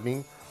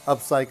gardening,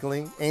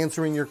 upcycling,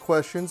 answering your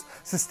questions,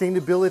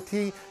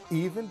 sustainability,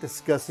 even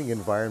discussing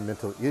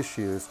environmental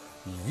issues.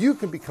 You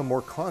can become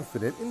more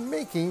confident in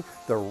making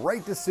the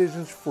right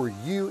decisions for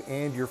you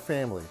and your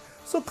family.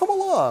 So come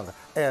along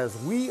as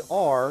we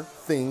are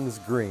Things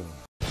Green.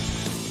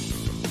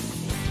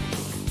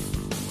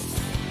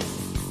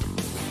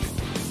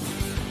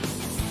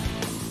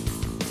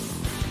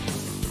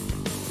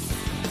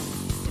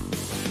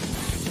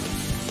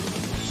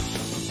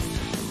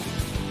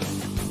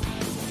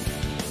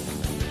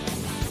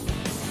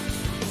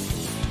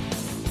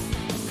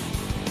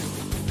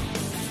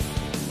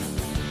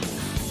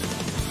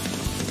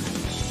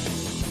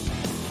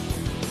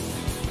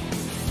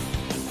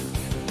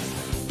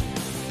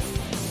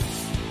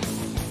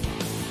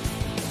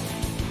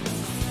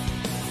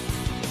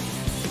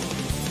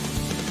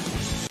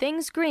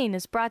 Things Green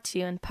is brought to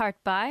you in part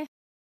by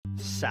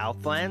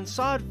Southland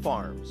Sod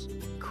Farms,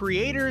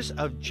 creators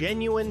of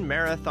genuine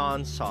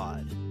marathon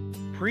sod.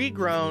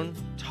 pre-grown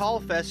tall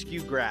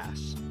fescue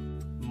grass.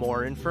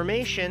 More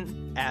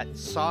information at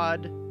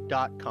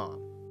sod.com.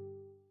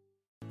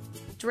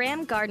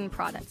 Dram Garden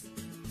Products,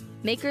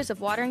 makers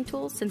of watering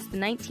tools since the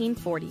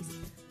 1940s.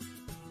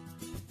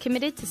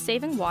 Committed to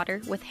saving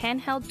water with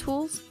handheld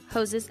tools,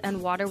 hoses,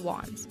 and water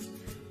wands.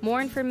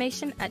 More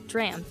information at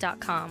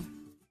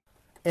dram.com.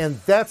 And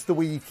that's the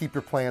way you keep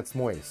your plants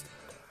moist.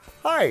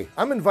 Hi,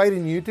 I'm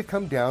inviting you to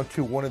come down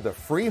to one of the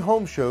free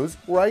home shows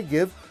where I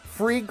give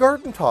free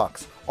garden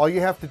talks. All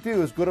you have to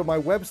do is go to my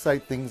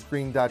website,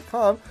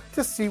 thingsgreen.com,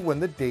 to see when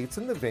the dates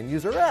and the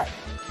venues are at.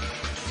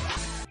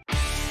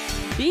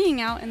 Being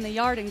out in the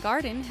yard and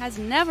garden has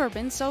never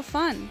been so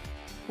fun.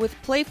 With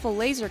playful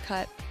laser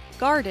cut,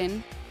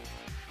 garden,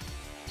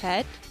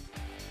 pet,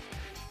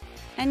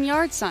 and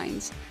yard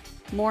signs.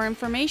 More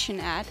information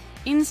at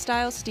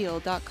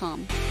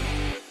InStyleSteel.com.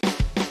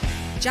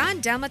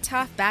 John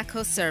Delmatoff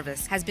Backhoe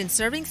Service has been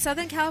serving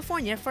Southern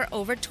California for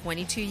over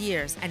 22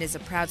 years and is a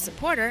proud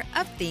supporter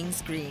of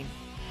Things Green.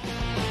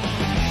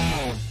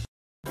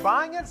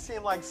 Buying it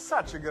seemed like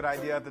such a good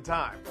idea at the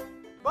time,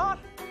 but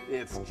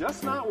it's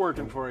just not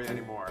working for you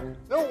anymore.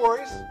 No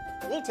worries,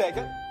 we'll take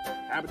it.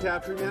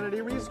 Habitat for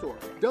Humanity Restore.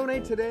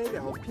 Donate today to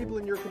help people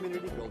in your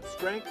community build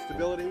strength,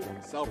 stability,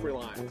 and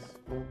self-reliance.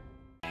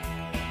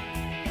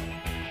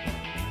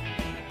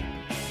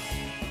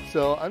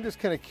 So I'm just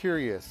kind of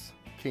curious,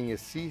 can you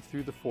see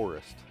through the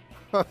forest?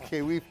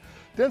 Okay, we've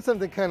done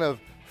something kind of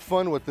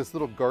fun with this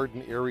little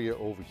garden area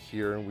over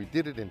here, and we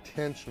did it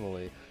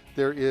intentionally.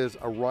 There is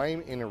a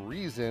rhyme and a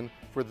reason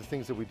for the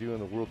things that we do in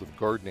the world of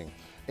gardening.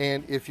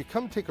 And if you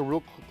come take a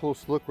real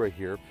close look right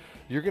here,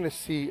 you're going to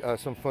see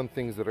some fun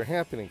things that are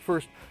happening.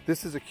 First,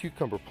 this is a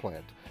cucumber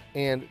plant.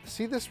 And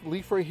see this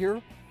leaf right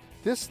here?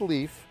 This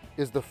leaf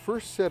is the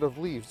first set of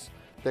leaves,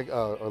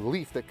 a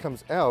leaf that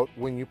comes out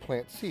when you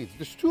plant seeds.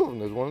 There's two of them.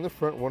 There's one in the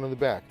front, one in the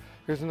back.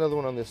 Here's another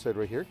one on this side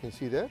right here. Can you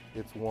see that?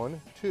 It's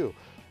 1, 2.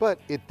 But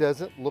it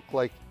doesn't look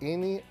like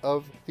any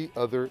of the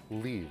other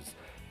leaves.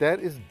 That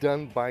is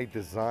done by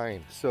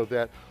design so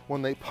that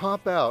when they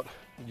pop out,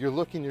 you're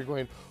looking, you're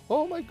going,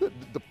 oh my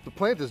goodness, the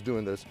plant is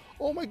doing this.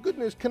 Oh my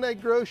goodness, can I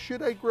grow?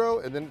 Should I grow?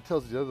 And then it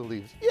tells the other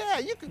leaves, yeah,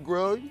 you can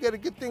grow. You got a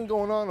good thing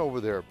going on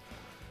over there.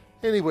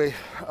 Anyway,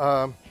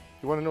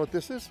 you want to know what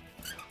this is?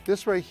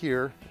 This right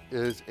here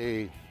is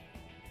a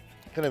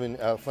kind of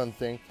a fun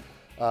thing.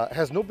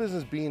 Has no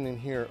business being in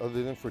here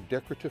other than for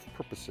decorative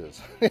purposes.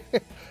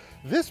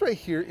 This right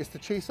here is to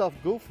chase off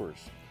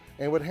gophers.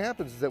 And what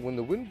happens is that when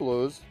the wind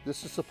blows,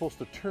 this is supposed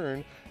to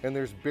turn, and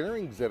there's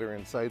bearings that are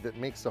inside that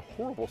makes a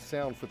horrible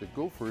sound for the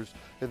gophers,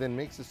 and then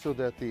makes it so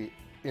that the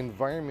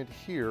environment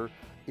here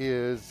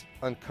is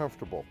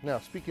uncomfortable. Now,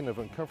 speaking of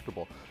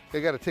uncomfortable, I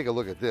got to take a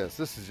look at this.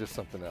 This is just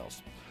something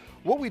else.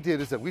 What we did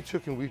is that we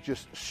took and we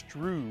just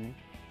strewn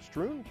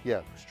a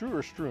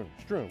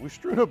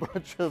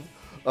bunch of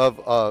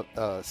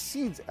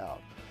seeds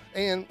out.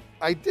 And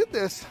I did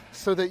this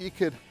so that you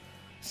could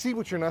see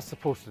what you're not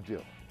supposed to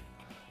do.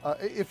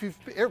 If you've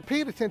ever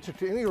paid attention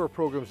to any of our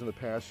programs in the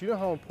past, you know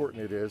how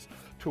important it is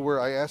to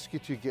where I ask you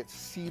to get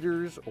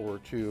seeders or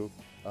to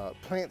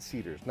plant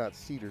seeders, not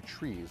cedar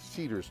trees,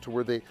 seeders, to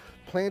where they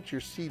plant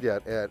your seed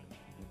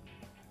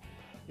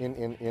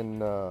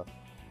in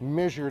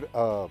measured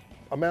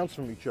amounts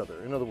from each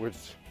other. In other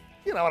words,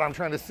 you know what I'm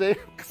trying to say?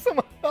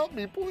 Someone help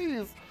me,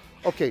 please.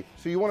 Okay,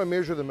 so you want to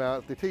measure them out.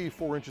 If they tell you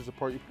 4 inches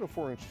apart, you put them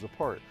 4 inches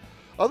apart.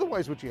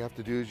 Otherwise, what you have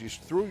to do is you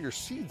throw your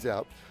seeds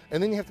out,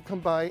 and then you have to come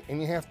by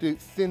and you have to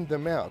thin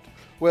them out.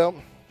 Well,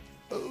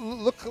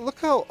 look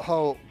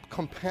how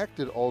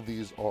compacted all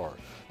these are.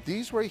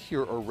 These right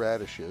here are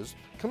radishes.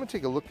 Come and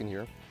take a look in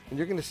here, and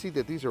you're going to see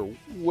that these are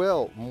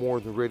well more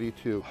than ready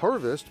to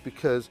harvest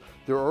because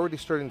they're already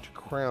starting to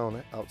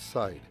crown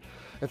outside.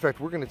 In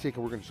fact, we're going to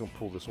just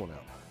pull this one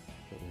out.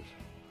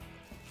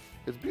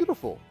 It's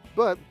beautiful,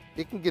 but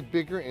it can get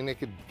bigger and it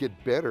could get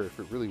better if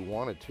it really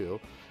wanted to.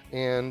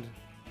 And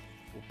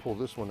we'll pull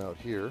this one out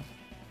here.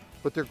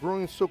 But they're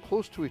growing so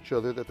close to each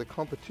other that the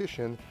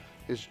competition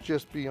is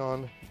just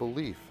beyond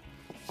belief.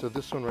 So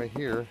this one right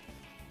here,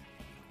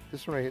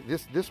 this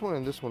one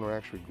and this one are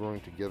actually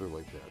growing together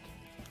like that.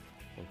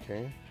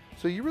 Okay?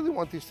 So you really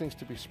want these things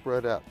to be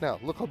spread out. Now,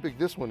 look how big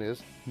this one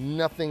is.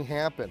 Nothing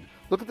happened.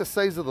 Look at the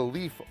size of the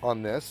leaf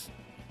on this,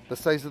 the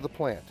size of the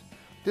plant.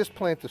 This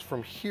plant is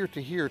from here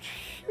to here. It's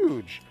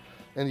huge.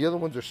 And the other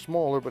ones are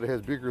smaller, but it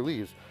has bigger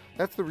leaves.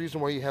 That's the reason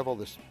why you have all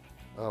this,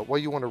 why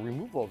you want to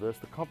remove all this.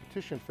 The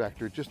competition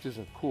factor just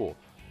isn't cool.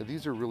 Now,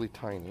 these are really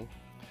tiny.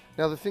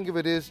 Now, the thing of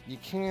it is, you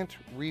can't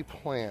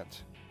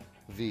replant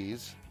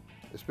these,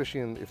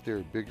 especially if they're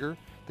bigger.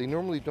 They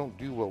normally don't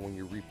do well when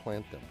you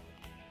replant them.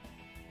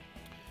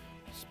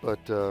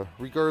 But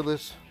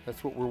regardless,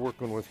 that's what we're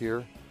working with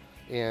here.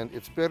 And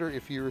it's better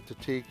if you were to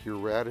take your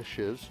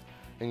radishes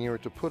and you were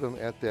to put them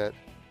at the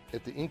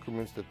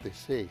increments that they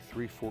say,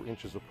 3-4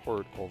 inches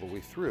apart all the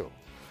way through.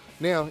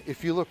 Now,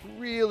 if you look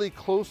really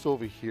close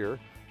over here,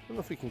 I don't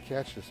know if we can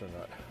catch this or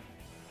not,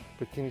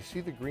 but can you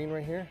see the green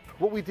right here?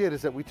 What we did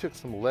is that we took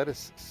some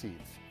lettuce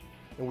seeds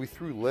and we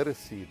threw lettuce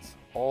seeds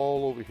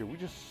all over here. We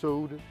just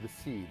sowed the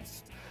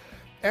seeds.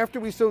 After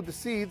we sowed the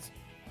seeds,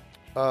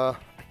 a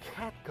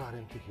cat got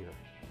into here,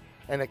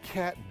 and a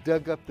cat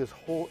dug up this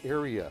whole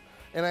area.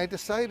 And I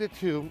decided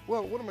to,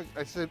 well,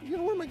 I said, you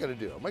know, what am I going to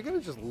do? Am I going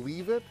to just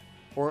leave it,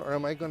 or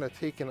am I going to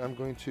take and I'm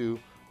going to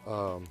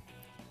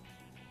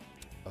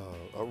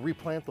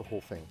replant the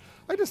whole thing?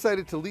 I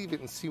decided to leave it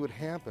and see what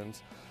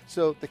happens.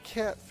 So the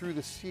cat threw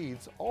the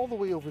seeds all the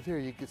way over there.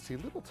 You can see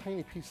little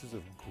tiny pieces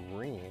of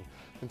green.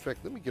 In fact,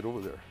 let me get over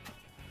there.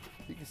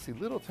 You can see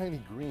little tiny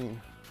green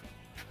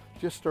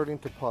just starting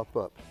to pop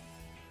up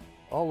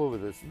all over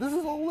this. This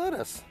is all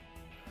lettuce.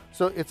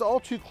 So it's all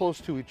too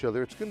close to each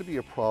other. It's going to be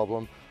a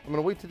problem. I'm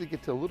going to wait till they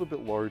get to a little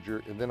bit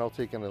larger, and then I'll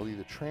take and I'll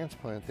either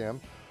transplant them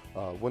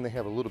when they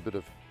have a little bit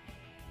of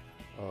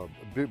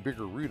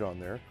bigger root on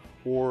there,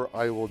 or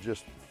I will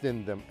just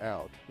thin them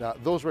out. Now,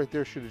 those right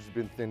there should have just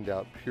been thinned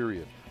out,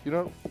 period. You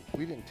know,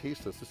 we didn't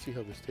taste this. Let's see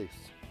how this tastes.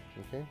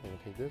 Okay, I'm going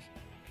to take this.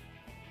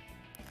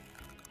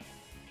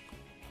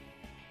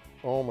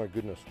 Oh my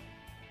goodness.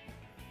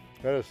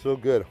 That is so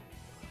good.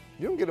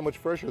 You don't get it much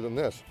fresher than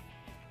this.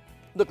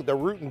 Look at the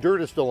root and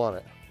dirt is still on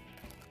it.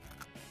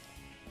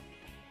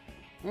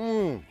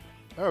 Mmm,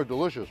 that was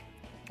delicious.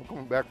 I'm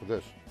coming back for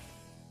this.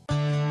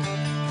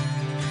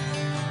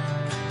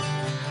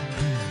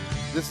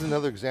 This is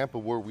another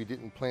example where we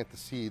didn't plant the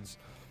seeds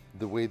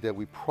the way that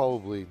we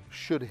probably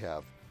should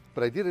have.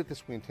 But I did it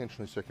this way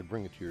intentionally so I could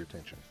bring it to your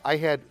attention. I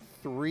had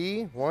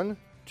three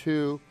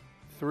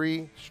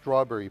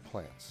strawberry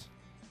plants.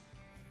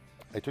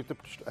 I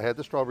had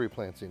the strawberry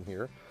plants in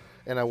here,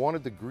 and I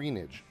wanted the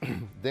greenage.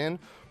 Then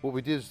what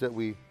we did is that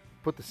we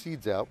put the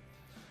seeds out,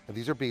 and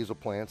these are basil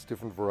plants,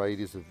 different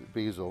varieties of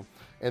basil.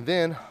 And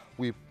then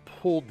we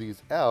pulled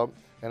these out,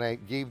 and I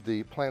gave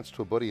the plants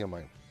to a buddy of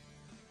mine.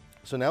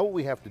 So now what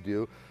we have to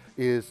do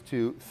is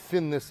to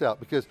thin this out,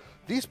 because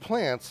these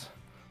plants,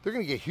 they're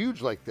going to get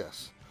huge like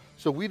this.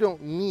 So we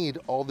don't need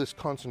all this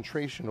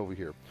concentration over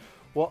here.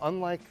 Well,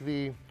 unlike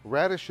the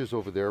radishes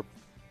over there,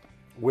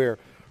 where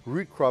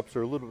root crops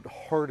are a little bit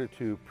harder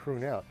to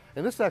prune out.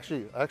 And this is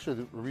actually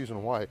the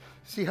reason why.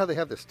 See how they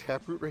have this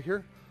taproot right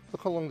here?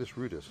 Look how long this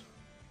root is.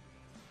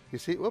 You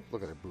see, whoop,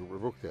 look at it, we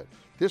broke that.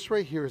 This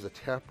right here is a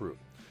taproot.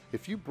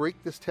 If you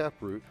break this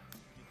taproot,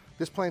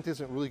 this plant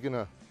isn't really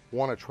gonna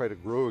wanna try to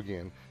grow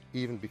again,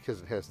 even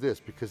because it has this,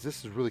 because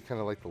this is really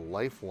kind of like the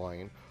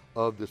lifeline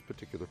of this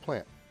particular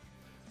plant.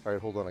 All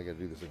right, hold on, I gotta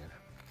do this again.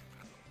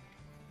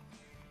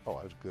 Oh,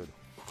 that was good.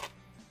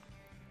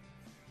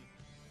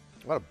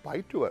 Got a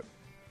bite to it.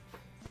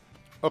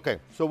 Okay,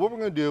 so what we're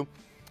going to do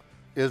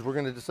is we're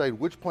going to decide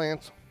which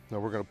plants that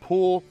we're going to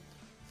pull,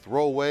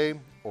 throw away,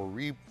 or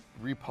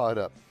repot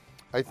up.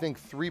 I think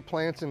 3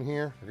 plants in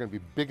here are going to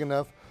be big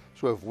enough,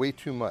 so I have way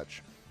too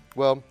much.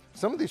 Well,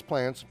 some of these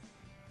plants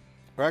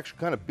are actually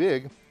kind of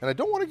big, and I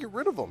don't want to get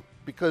rid of them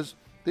because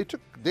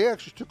they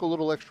actually took a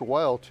little extra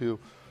while to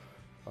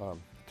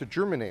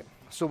germinate.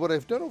 So what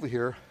I've done over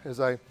here is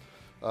I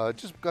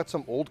just got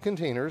some old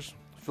containers,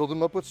 filled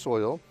them up with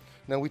soil.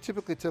 Now we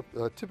typically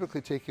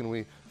take and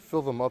we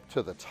fill them up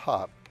to the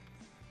top.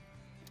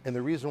 And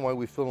the reason why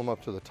we fill them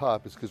up to the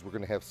top is because we're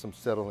going to have some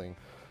settling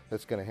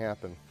that's going to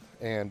happen.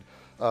 And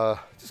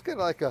just get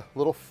like a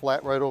little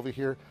flat right over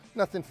here.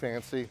 Nothing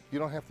fancy. You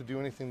don't have to do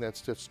anything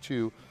that's just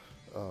too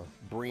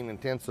brain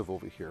intensive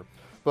over here.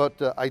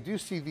 But I do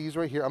see these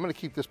right here. I'm going to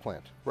keep this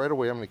plant. Right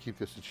away, I'm going to keep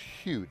this. It's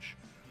huge.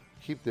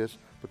 Keep this.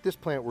 But this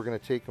plant we're going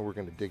to take and we're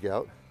going to dig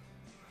out.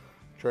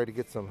 Try to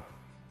get some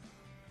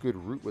good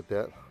root with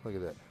that. Look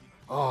at that.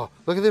 Oh,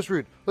 look at this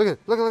root. Look at it.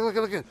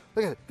 Look at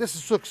it. This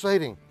is so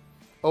exciting.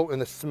 Oh,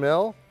 and the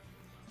smell.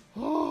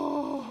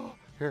 Oh,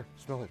 here,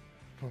 smell it.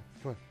 Come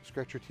on.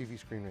 Scratch your TV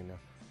screen right now.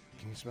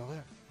 Can you smell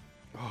that?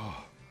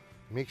 Oh,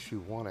 makes you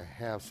want to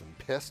have some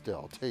pesto,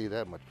 I'll tell you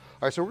that much.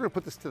 All right, so we're going to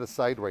put this to the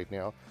side right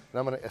now, and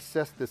I'm going to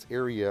assess this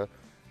area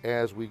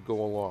as we go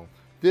along.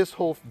 This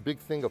whole big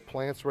thing of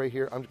plants right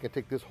here, I'm just going to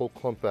take this whole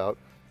clump out,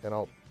 and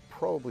I'll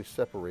probably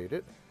separate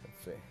it.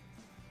 Let's see.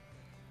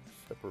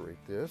 Separate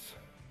this.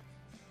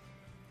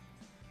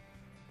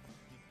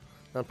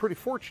 Now, I'm pretty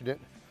fortunate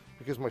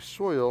because my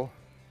soil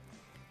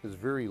is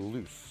very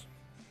loose.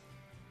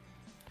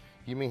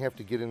 You may have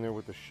to get in there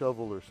with a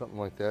shovel or something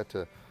like that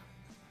to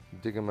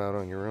dig them out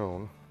on your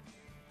own.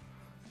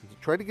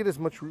 Try to get as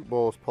much root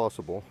ball as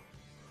possible,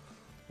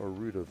 or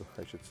root of,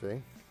 I should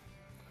say.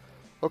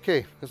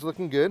 Okay, it's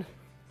looking good.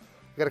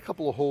 I got a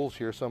couple of holes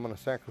here, so I'm going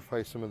to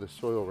sacrifice some of the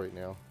soil right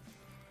now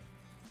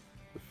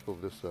to fill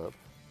this up.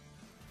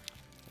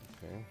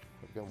 Okay,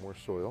 I've got more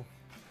soil.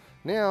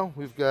 Now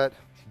we've got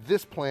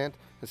this plant,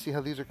 and see how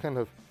these are kind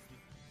of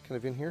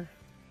in here?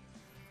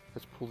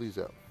 Let's pull these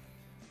out.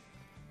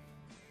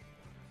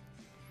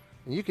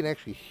 And you can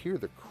actually hear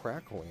the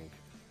crackling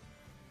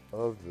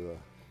of the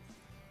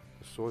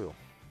soil,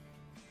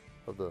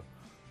 of the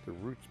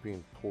roots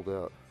being pulled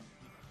out.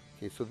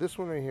 Okay, so this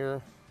one right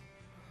here,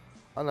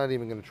 I'm not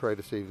even going to try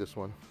to save this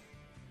one.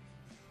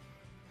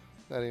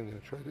 Not even going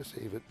to try to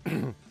save it.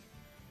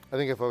 I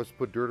think if I was to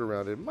put dirt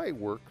around it, it might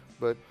work,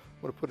 but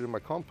I'm going to put it in my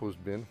compost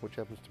bin, which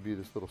happens to be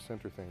this little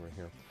center thing right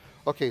here.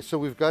 Okay, so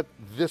we've got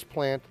this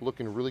plant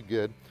looking really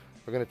good.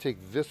 We're going to take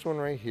this one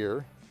right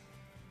here,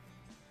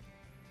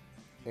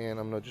 and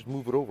I'm going to just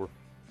move it over.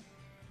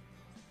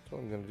 That's all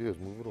I'm going to do is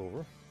move it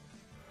over.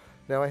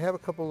 Now I have a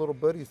couple little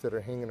buddies that are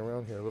hanging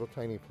around here, little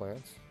tiny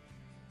plants.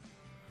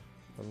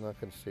 I'm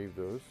not going to save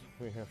those.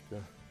 We have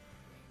to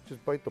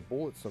just bite the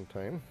bullet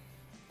sometime.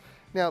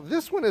 Now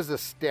this one is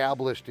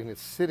established and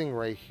it's sitting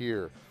right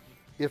here.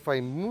 If I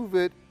move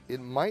it, it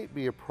might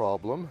be a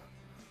problem,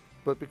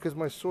 but because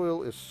my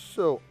soil is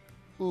so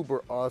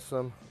uber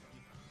awesome,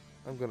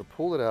 I'm going to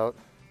pull it out,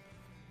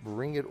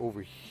 bring it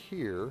over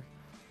here.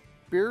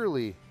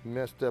 Barely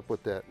messed up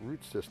with that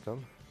root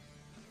system.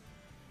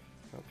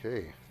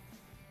 Okay.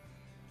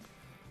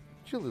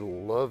 Don't you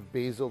love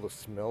basil, the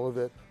smell of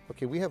it?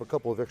 Okay, we have a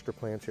couple of extra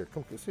plants here.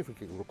 Come, let's see if we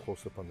can get a little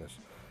close up on this.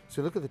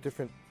 So look at the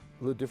different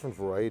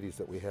varieties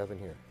that we have in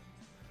here.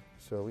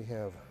 So we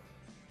have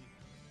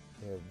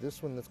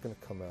this one that's going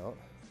to come out.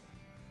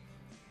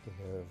 We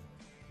have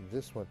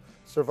this one.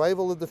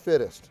 Survival of the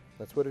fittest.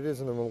 That's what it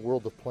is in the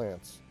world of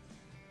plants.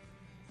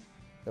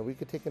 Now we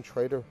could take and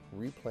try to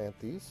replant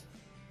these.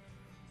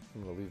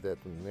 I'm going to leave that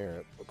in there.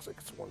 It looks like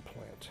it's one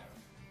plant.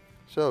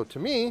 So to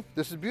me,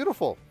 this is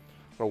beautiful.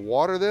 I'm going to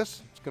water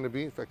this. It's going to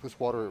be, in fact, let's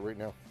water it right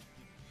now.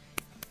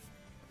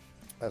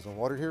 Has some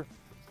water here.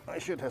 I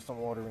should have some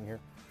water in here.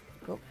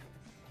 Oh.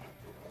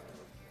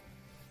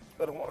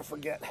 I don't want to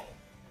forget.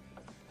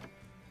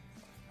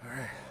 All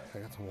right, I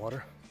got some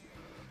water.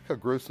 Look how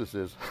gross this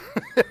is.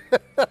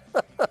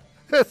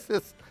 This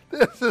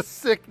is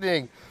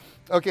sickening.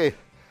 Okay,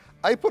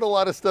 I put a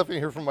lot of stuff in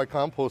here from my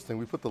composting.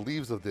 We put the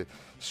leaves of the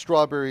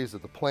strawberries,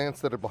 of the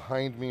plants that are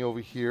behind me over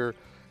here,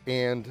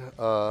 and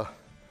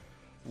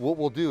what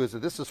we'll do is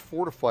that this is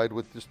fortified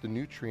with just the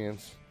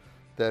nutrients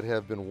that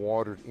have been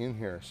watered in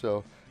here.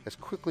 So as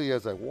quickly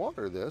as I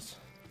water this,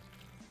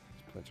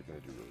 these plants are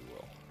going to do really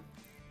well.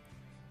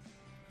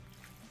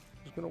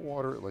 I'm just going to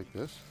water it like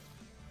this.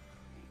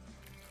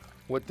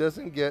 What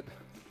doesn't get,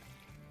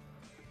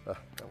 that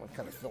one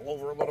kind of fell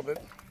over a little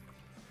bit.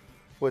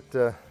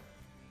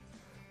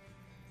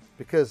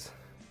 Because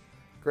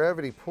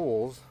gravity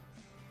pulls,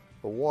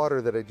 the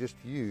water that I just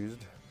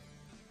used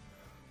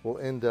will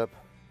end up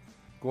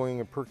going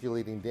and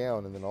percolating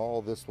down, and then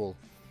all this will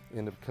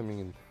end up coming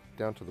in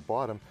down to the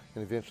bottom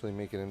and eventually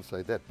make it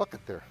inside that bucket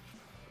there.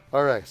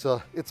 All right,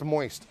 so it's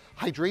moist.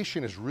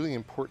 Hydration is really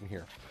important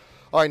here.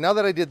 All right, now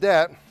that I did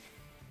that,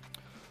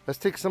 let's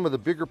take some of the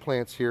bigger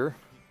plants here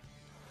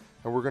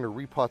and we're going to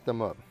repot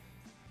them up.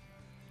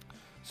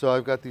 So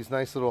I've got these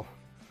nice little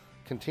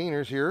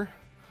containers here.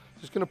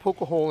 Just going to poke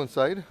a hole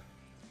inside.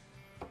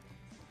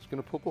 Just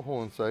going to poke a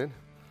hole inside.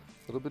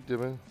 A little bit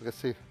different. Like I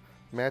say,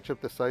 match up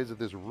the size of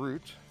this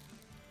root.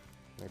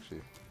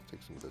 Actually,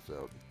 take some of this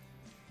out.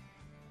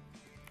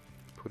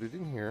 Put it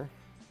in here.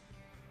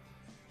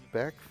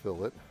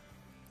 Backfill it.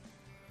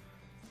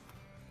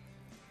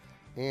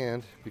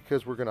 And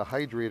because we're going to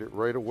hydrate it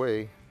right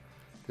away,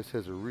 this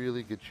has a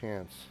really good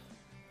chance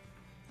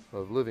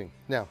of living.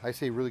 Now, I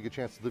say really good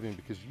chance of living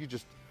because you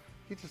just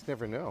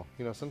never know.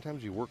 You know,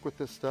 sometimes you work with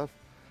this stuff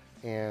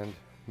and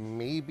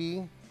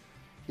maybe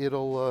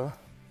it'll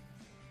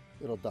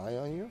die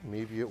on you,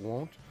 maybe it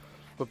won't.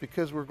 But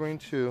because we're going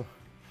to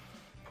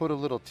put a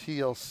little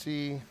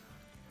TLC,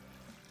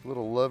 a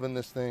little love in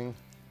this thing,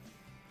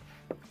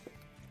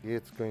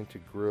 it's going to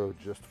grow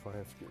just fine.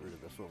 Let's get rid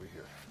of this over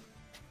here.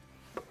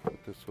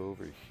 Put this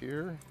over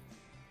here.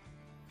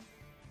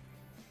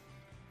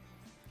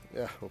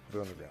 Yeah, we'll put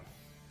it on the ground.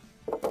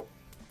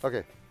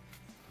 Okay,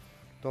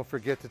 don't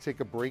forget to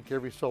take a break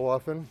every so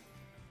often.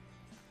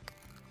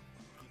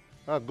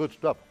 Ah, good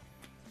stuff.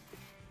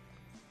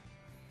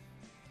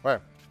 All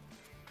right,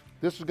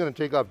 this is going to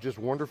take off just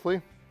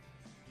wonderfully.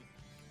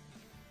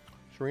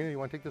 Serena, you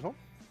want to take this home?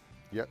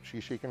 Yep,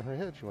 she's shaking her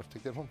head. She wants to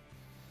take that home.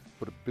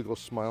 Put a big old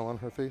smile on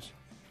her face.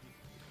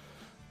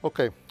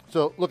 Okay,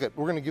 so look at,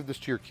 we're going to give this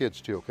to your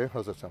kids too, okay?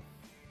 How's that sound?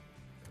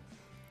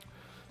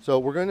 So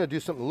we're going to do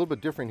something a little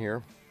bit different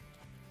here.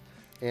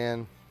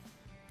 And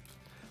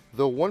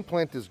though one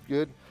plant is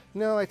good,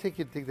 no, I take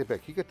that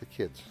back. You got the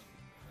kids.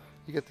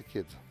 You got the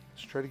kids.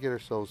 Let's try to get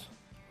ourselves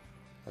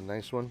a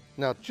nice one.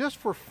 Now, just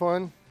for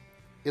fun,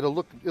 it'll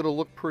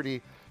look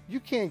pretty.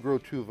 You can't grow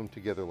two of them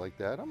together like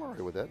that. I'm all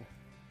right with that.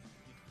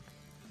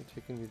 I'm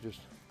taking you just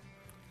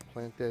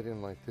plant that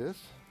in like this,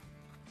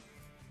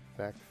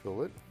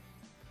 backfill it,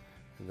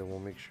 and then we'll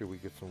make sure we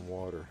get some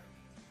water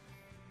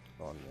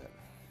on that.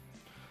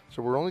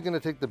 So we're only going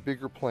to take the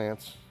bigger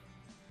plants.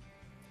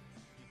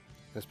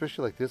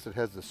 Especially like this, it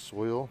has the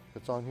soil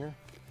that's on here.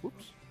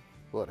 Whoops.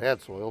 Well, it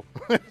had soil.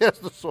 It has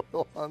the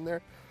soil on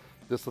there.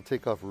 This will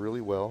take off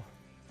really well.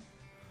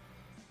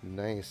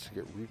 Nice.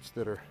 Get roots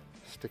that are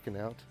sticking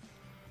out.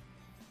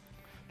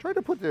 Try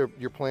to put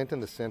your plant in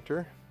the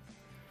center.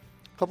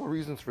 A couple of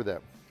reasons for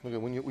that. Okay,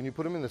 when you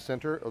put them in the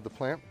center of the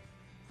plant,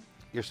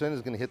 your sun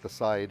is going to hit the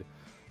side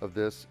of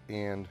this,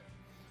 and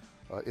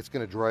it's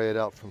going to dry it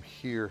out from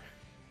here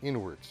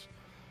inwards.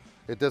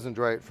 It doesn't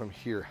dry it from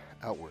here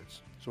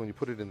outwards. So when you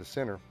put it in the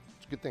center,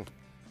 it's good thing.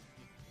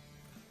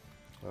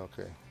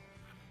 Okay,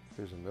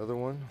 here's another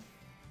one.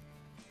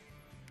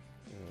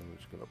 And I'm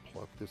just gonna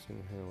plop this in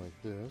here like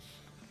this.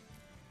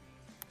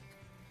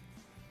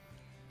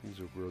 These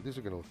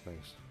are gonna look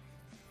nice.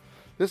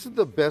 This is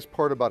the best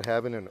part about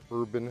having an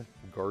urban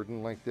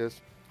garden like this.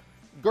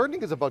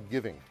 Gardening is about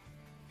giving.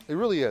 It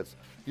really is.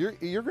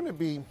 You're gonna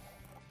be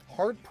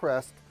hard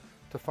pressed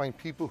to find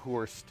people who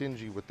are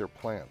stingy with their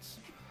plants.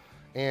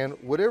 And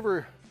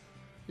whatever,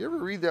 you ever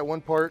read that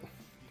one part?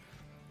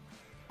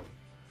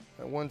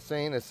 That one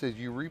saying that says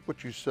you reap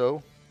what you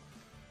sow.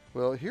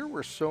 Well, here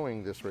we're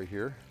sowing this right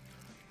here.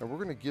 And we're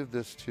gonna give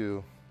this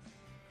to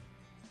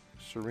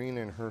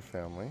Serena and her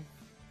family.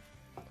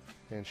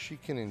 And she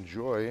can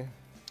enjoy,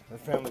 her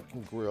family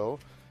can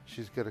grill.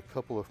 She's got a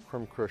couple of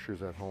crumb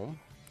crushers at home.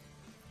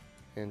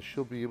 And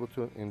she'll be able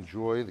to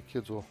enjoy, the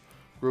kids will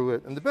grow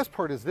it. And the best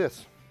part is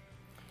this.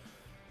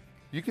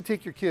 You could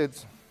take your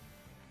kids,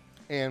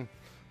 and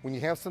when you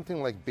have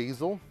something like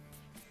basil,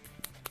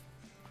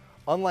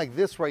 unlike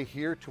this right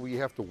here to where you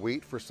have to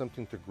wait for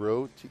something to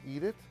grow to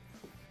eat it,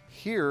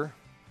 here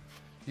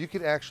you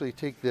could actually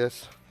take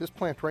this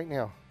plant right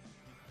now.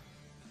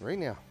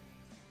 You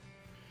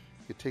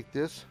could take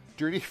this,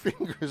 dirty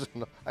fingers,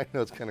 I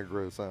know it's kind of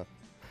gross, huh?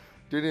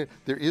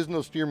 There is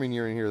no steer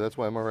manure in here, that's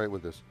why I'm all right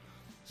with this.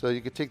 So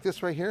you could take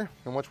this right here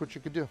and watch what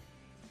you could do.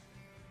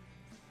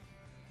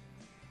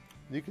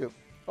 You could,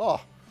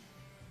 oh,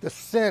 the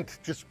scent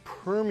just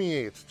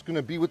permeates. It's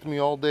gonna be with me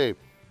all day.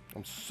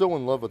 I'm so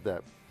in love with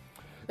that.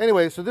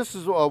 Anyway, so this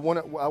is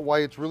why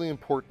it's really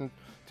important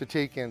to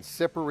take and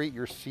separate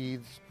your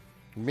seeds.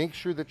 Make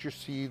sure that your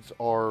seeds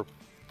are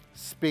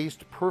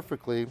spaced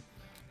perfectly,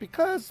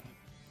 because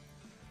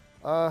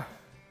do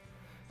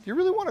you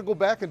really want to go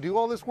back and do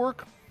all this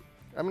work?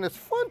 I mean, it's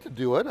fun to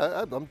do it.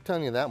 I'm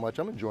telling you that much.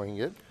 I'm enjoying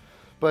it.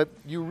 But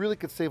you really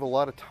could save a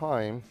lot of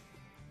time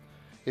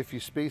if you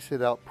space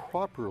it out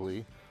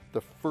properly the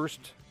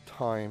first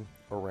time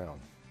around.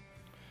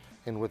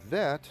 And with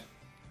that,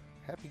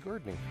 happy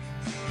gardening.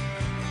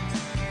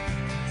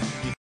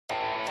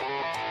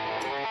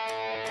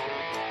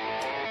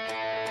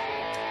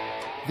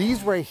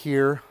 These right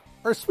here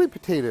are sweet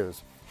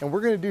potatoes. And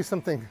we're going to do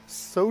something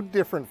so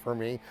different for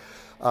me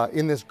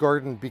in this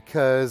garden,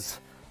 because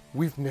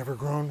we've never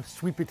grown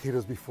sweet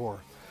potatoes before.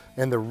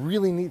 And the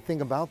really neat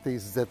thing about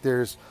these is that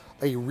there's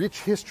a rich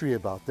history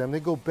about them. They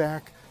go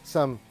back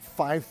some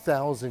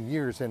 5,000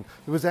 years, and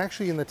it was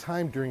actually in the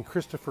time during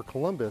Christopher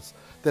Columbus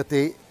that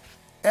they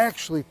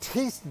actually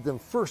tasted them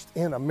first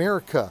in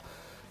America.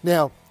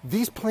 Now,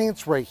 these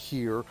plants right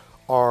here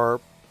are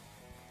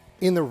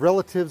in the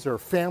relatives or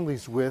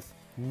families with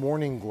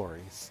morning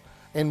glories.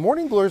 And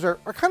morning glories are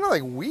kind of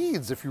like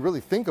weeds if you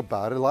really think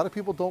about it. A lot of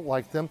people don't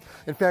like them.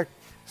 In fact,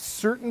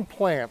 certain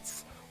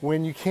plants,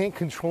 when you can't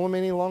control them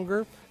any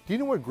longer, do you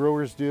know what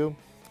growers do?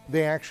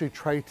 They actually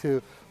try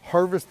to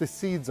harvest the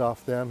seeds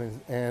off them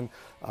and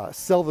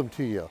sell them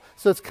to you.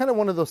 So it's kind of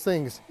one of those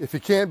things, if you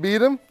can't beat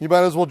them, you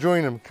might as well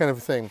join them kind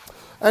of thing.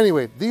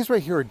 Anyway, these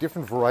right here are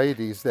different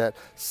varieties that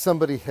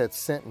somebody had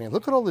sent me.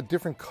 Look at all the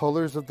different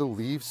colors of the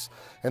leaves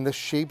and the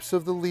shapes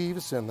of the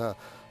leaves and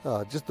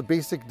just the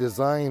basic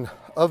design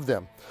of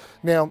them.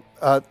 Now,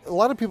 a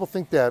lot of people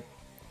think that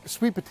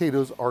sweet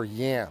potatoes are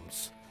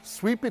yams.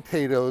 Sweet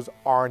potatoes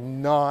are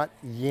not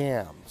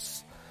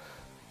yams.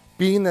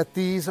 Being that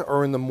these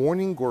are in the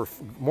morning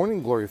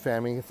glory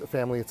family,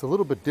 it's a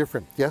little bit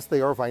different. Yes, they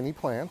are viney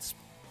plants.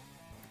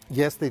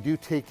 Yes, they do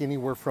take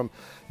anywhere from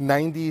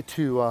 90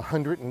 to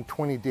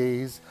 120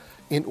 days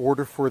in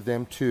order for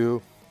them to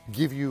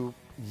give you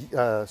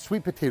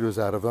sweet potatoes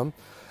out of them.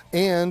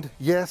 And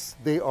yes,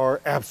 they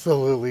are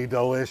absolutely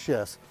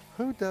delicious.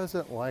 Who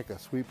doesn't like a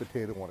sweet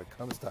potato when it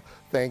comes to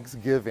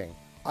Thanksgiving?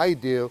 I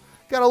do.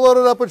 Gotta load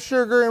it up with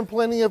sugar and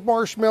plenty of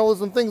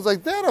marshmallows and things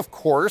like that, of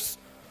course.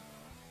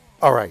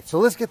 All right, so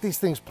let's get these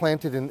things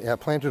planted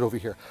over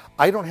here.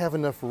 I don't have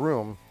enough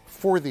room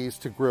for these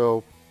to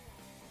grow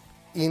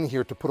in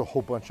here to put a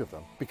whole bunch of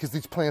them, because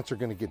these plants are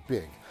gonna get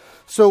big.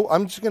 So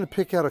I'm just gonna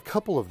pick out a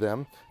couple of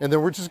them, and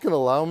then we're just gonna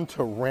allow them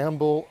to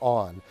ramble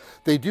on.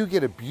 They do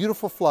get a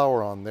beautiful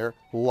flower on there,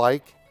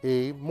 like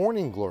a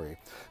morning glory.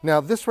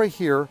 Now this right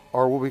here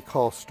are what we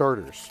call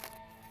starters.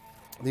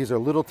 These are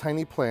little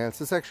tiny plants.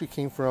 This actually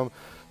came from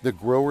the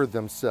grower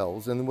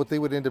themselves, and what they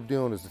would end up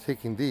doing is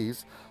taking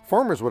these,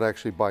 farmers would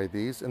actually buy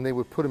these and they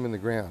would put them in the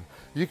ground.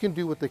 You can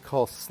do what they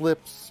call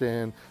slips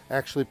and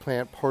actually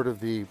plant part of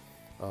the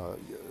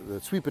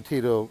sweet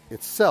potato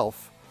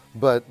itself,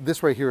 but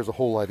this right here is a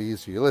whole lot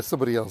easier. Let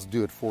somebody else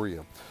do it for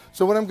you.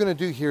 So what I'm going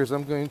to do here is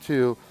I'm going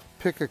to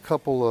pick a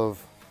couple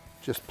of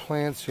just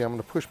plants here. I'm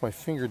going to push my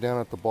finger down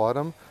at the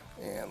bottom,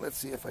 and let's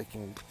see if I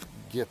can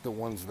get the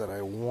ones that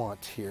I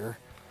want here.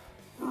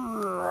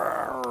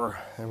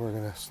 And we're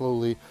going to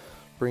slowly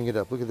bring it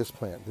up. Look at this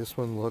plant. This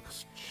one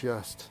looks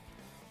just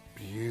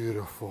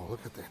beautiful.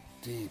 Look at that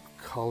deep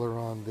color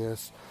on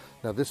this.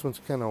 Now this one's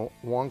kind of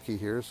wonky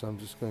here, so I'm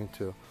just going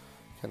to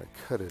kind of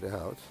cut it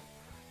out.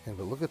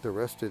 But look at the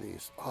rest of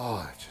these.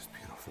 Oh, it's just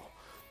beautiful.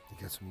 You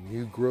got some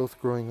new growth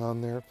growing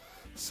on there.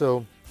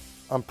 So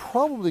I'm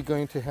probably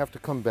going to have to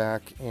come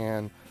back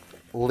and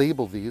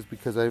label these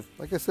because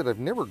like I said, I've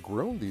never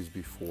grown these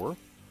before,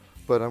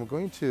 but I'm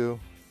going to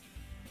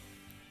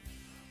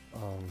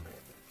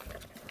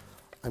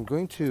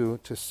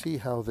see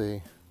how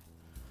they,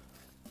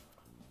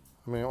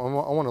 I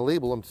want to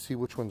label them to see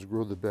which ones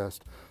grow the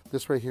best.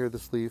 This right here,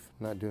 this leaf,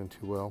 not doing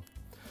too well.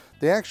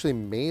 They actually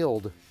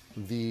mailed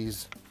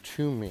these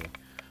to me,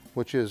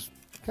 which is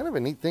kind of a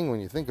neat thing when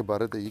you think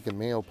about it, that you can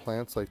mail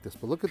plants like this.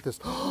 But look at this.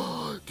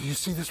 Do you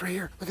see this right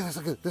here? Look at this.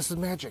 Look at this. This is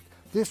magic.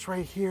 This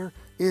right here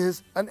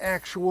is an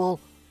actual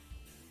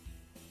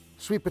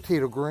sweet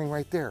potato growing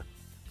right there.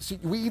 See,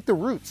 we eat the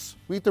roots.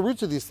 We eat the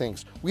roots of these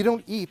things. We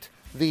don't eat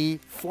the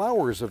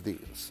flowers of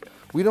these.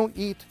 We don't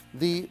eat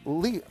the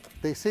leaf.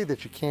 They say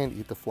that you can't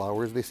eat the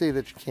flowers. They say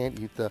that you can't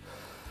eat the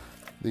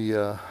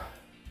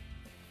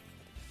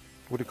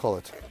what do you call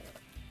it?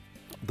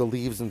 The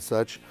leaves and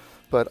such.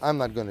 But I'm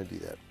not going to do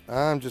that.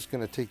 I'm just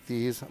going to take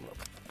these. I'm going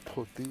to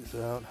put these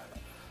out.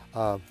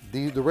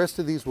 The rest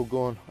of these will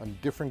go on a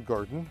different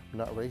garden,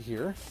 not right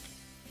here.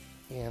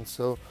 And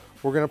so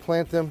we're going to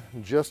plant them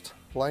just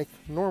like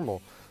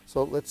normal.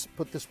 So let's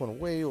put this one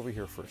way over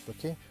here first,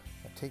 okay?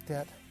 I'll take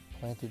that,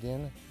 plant it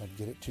in, not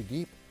get it too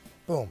deep.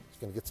 Boom, it's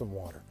going to get some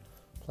water.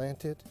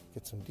 Plant it,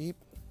 get some deep,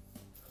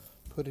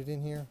 put it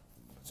in here,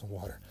 put some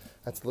water.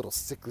 That's a little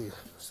sicklier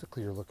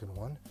looking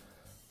one.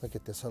 Look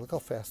at this, look how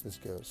fast this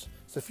goes.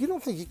 So if you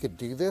don't think you could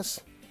do this,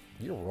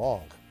 you're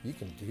wrong. You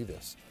can do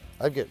this.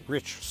 I've got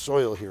rich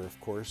soil here,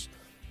 of course.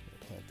 I'm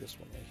gonna plant this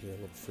one right here a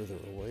little further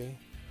away.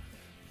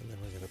 And then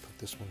we're gonna put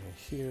this one right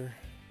here.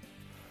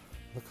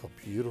 Look how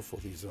beautiful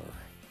these are.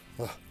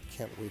 Oh,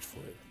 can't wait for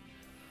it.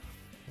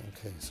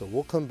 Okay, so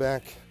we'll come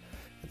back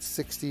at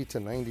 60 to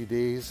 90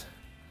 days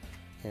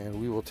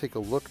and we will take a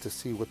look to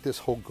see what this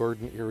whole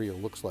garden area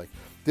looks like.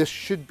 This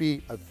should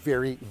be a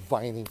very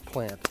vining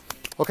plant.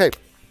 Okay.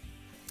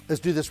 Let's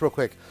do this real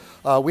quick.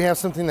 We have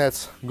something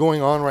that's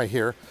going on right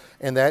here,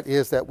 and that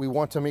is that we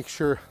want to make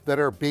sure that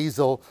our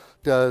basil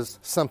does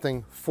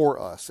something for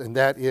us, and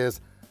that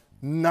is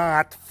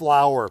not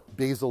flower.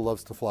 Basil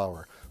loves to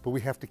flower, but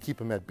we have to keep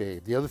them at bay.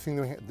 The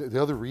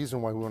other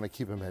reason why we want to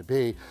keep them at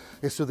bay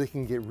is so they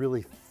can get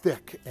really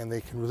thick and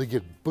they can really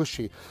get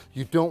bushy.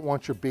 You don't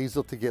want your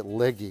basil to get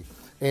leggy.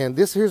 And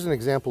here's an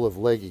example of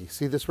leggy.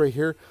 See this right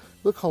here?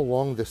 Look how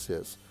long this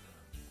is.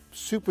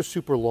 Super,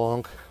 super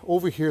long.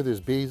 Over here, there's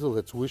basil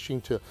that's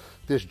wishing to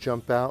just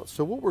jump out.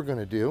 So what we're going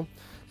to do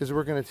is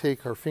we're going to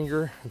take our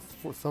finger,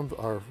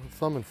 our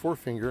thumb and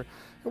forefinger,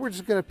 and we're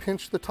just going to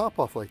pinch the top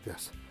off like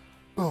this.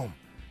 Boom.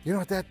 You know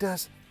what that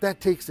does? That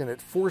takes in, it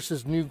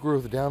forces new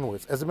growth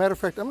downwards. As a matter of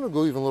fact, I'm going to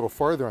go even a little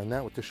farther on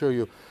that to show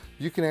you,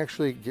 you can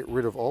actually get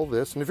rid of all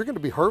this. And if you're going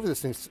to be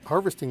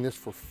harvesting this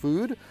for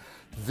food,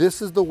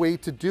 this is the way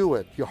to do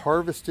it. You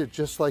harvest it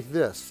just like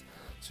this.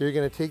 So you're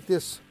going to take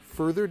this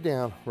further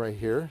down right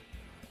here,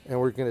 and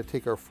we're going to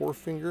take our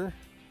forefinger,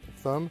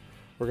 thumb,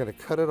 we're going to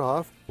cut it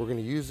off. We're going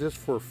to use this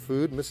for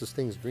food. Mrs.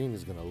 Things Green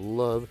is going to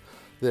love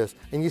this.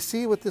 And you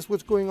see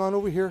what's going on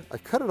over here? I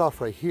cut it off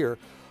right here.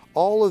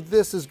 All of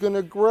this is going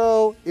to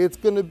grow. It's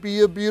going to be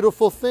a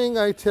beautiful thing,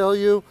 I tell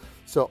you.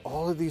 So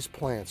all of these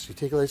plants, you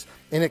take this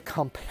and it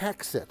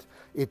compacts it.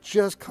 It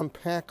just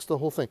compacts the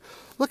whole thing.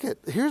 Look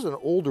here's an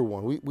older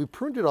one. We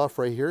pruned it off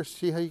right here.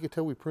 See how you can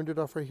tell we pruned it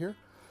off right here?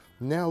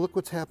 Now look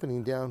what's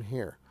happening down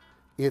here.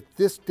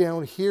 This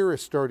down here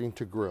is starting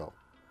to grow.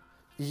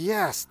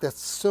 Yes,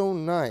 that's so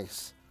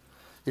nice.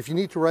 If you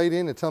need to write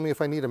in and tell me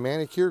if I need a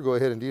manicure, go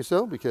ahead and do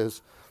so,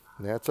 because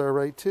that's all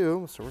right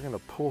too. So we're going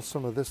to pull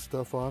some of this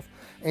stuff off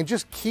and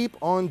just keep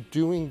on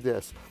doing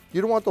this.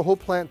 You don't want the whole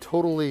plant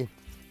totally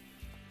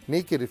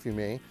naked, if you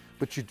may,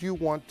 but you do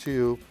want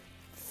to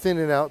thin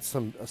it out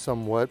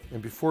somewhat.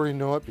 And before you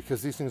know it,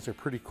 because these things are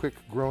pretty quick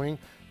growing,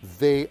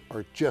 they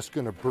are just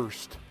going to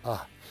burst.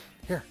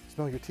 Here,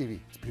 smell your TV.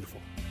 It's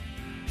beautiful.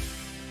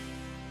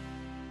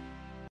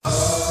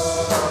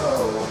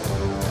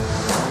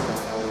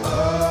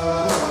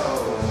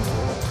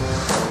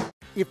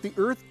 If the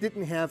Earth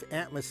didn't have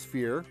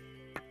atmosphere,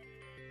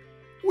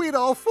 we'd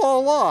all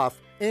fall off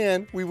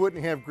and we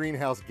wouldn't have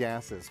greenhouse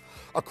gases.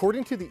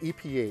 According to the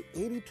EPA,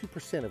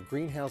 82% of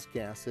greenhouse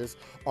gases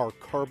are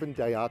carbon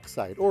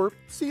dioxide, or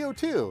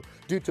CO2,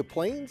 due to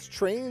planes,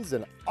 trains,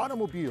 and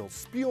automobiles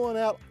spewing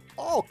out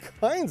all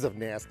kinds of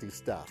nasty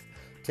stuff.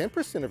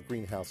 10% of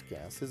greenhouse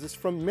gases is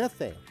from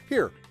methane.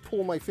 Here,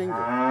 pull my finger.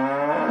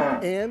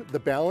 And the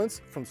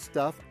balance from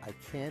stuff I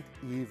can't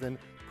even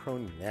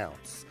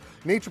pronounce.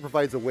 Nature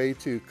provides a way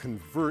to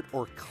convert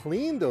or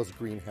clean those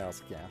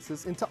greenhouse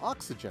gases into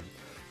oxygen.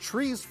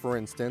 Trees, for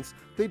instance,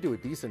 they do a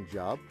decent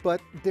job,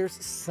 but there's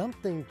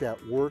something that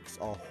works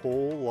a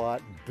whole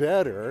lot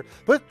better,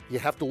 but you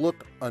have to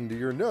look under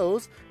your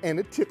nose and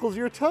it tickles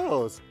your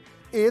toes.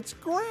 It's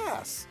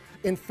grass.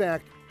 In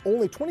fact,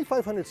 only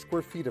 2,500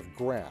 square feet of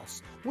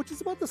grass, which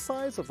is about the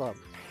size of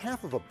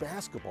half of a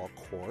basketball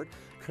court,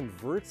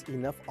 converts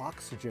enough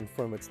oxygen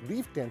from its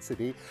leaf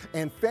density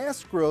and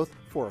fast growth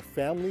for a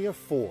family of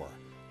 4.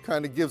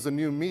 Kind of gives a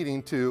new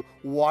meaning to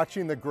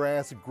watching the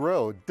grass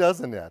grow,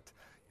 doesn't it?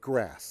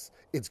 Grass.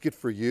 It's good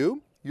for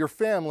you, your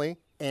family,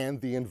 and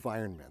the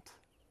environment.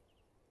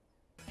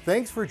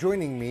 Thanks for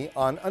joining me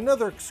on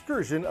another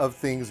excursion of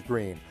Things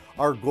Green.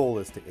 Our goal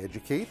is to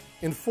educate,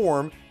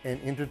 inform, and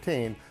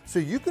entertain so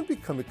you can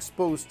become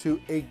exposed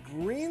to a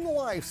green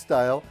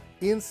lifestyle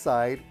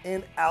inside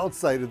and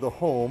outside of the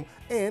home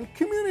and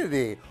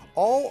community,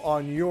 all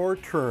on your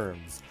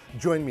terms.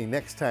 Join me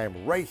next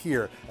time right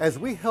here as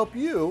we help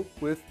you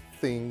with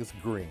Things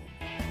Green.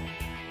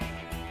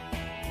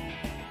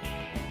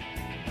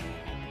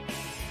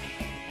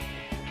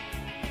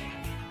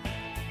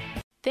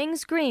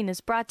 Things Green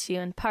is brought to you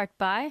in part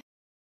by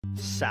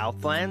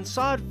Southland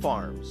Sod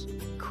Farms,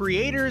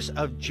 creators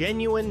of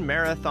genuine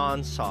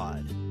marathon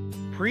sod.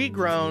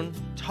 Pre-grown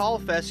tall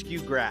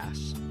fescue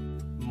grass.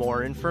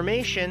 More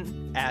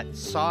information at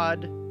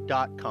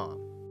sod.com.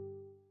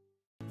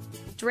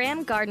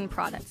 Dram Garden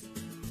Products,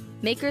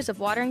 makers of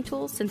watering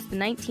tools since the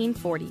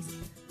 1940s.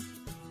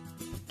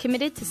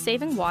 Committed to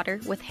saving water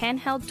with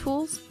handheld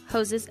tools,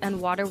 hoses,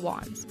 and water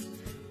wands.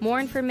 More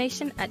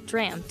information at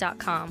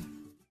dram.com.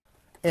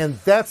 And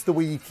that's the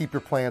way you keep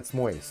your plants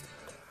moist.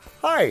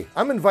 Hi,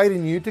 I'm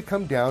inviting you to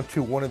come down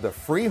to one of the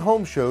free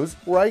home shows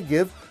where I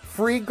give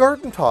free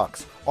garden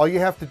talks. All you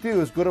have to do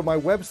is go to my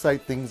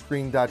website,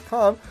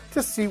 thingsgreen.com,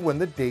 to see when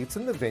the dates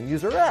and the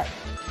venues are at.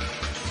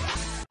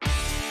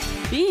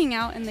 Being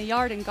out in the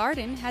yard and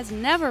garden has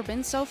never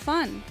been so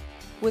fun.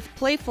 With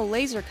playful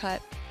laser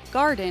cut,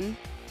 garden,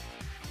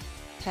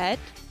 pet,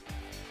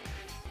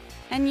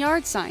 and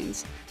yard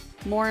signs.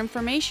 More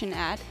information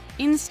at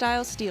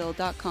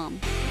InStyleSteel.com.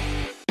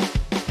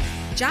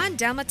 John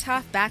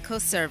Delmatoff Backhoe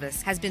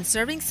Service has been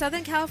serving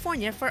Southern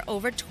California for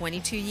over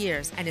 22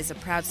 years and is a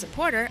proud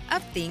supporter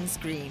of Things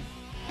Green.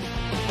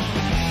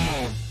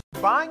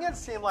 Buying it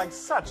seemed like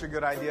such a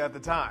good idea at the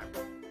time,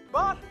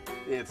 but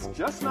it's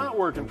just not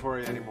working for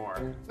you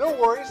anymore. No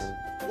worries,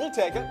 we'll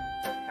take it.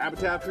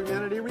 Habitat for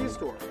Humanity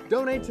Restore.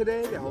 Donate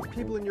today to help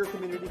people in your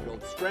community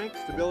build strength,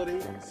 stability,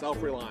 and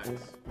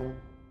self-reliance.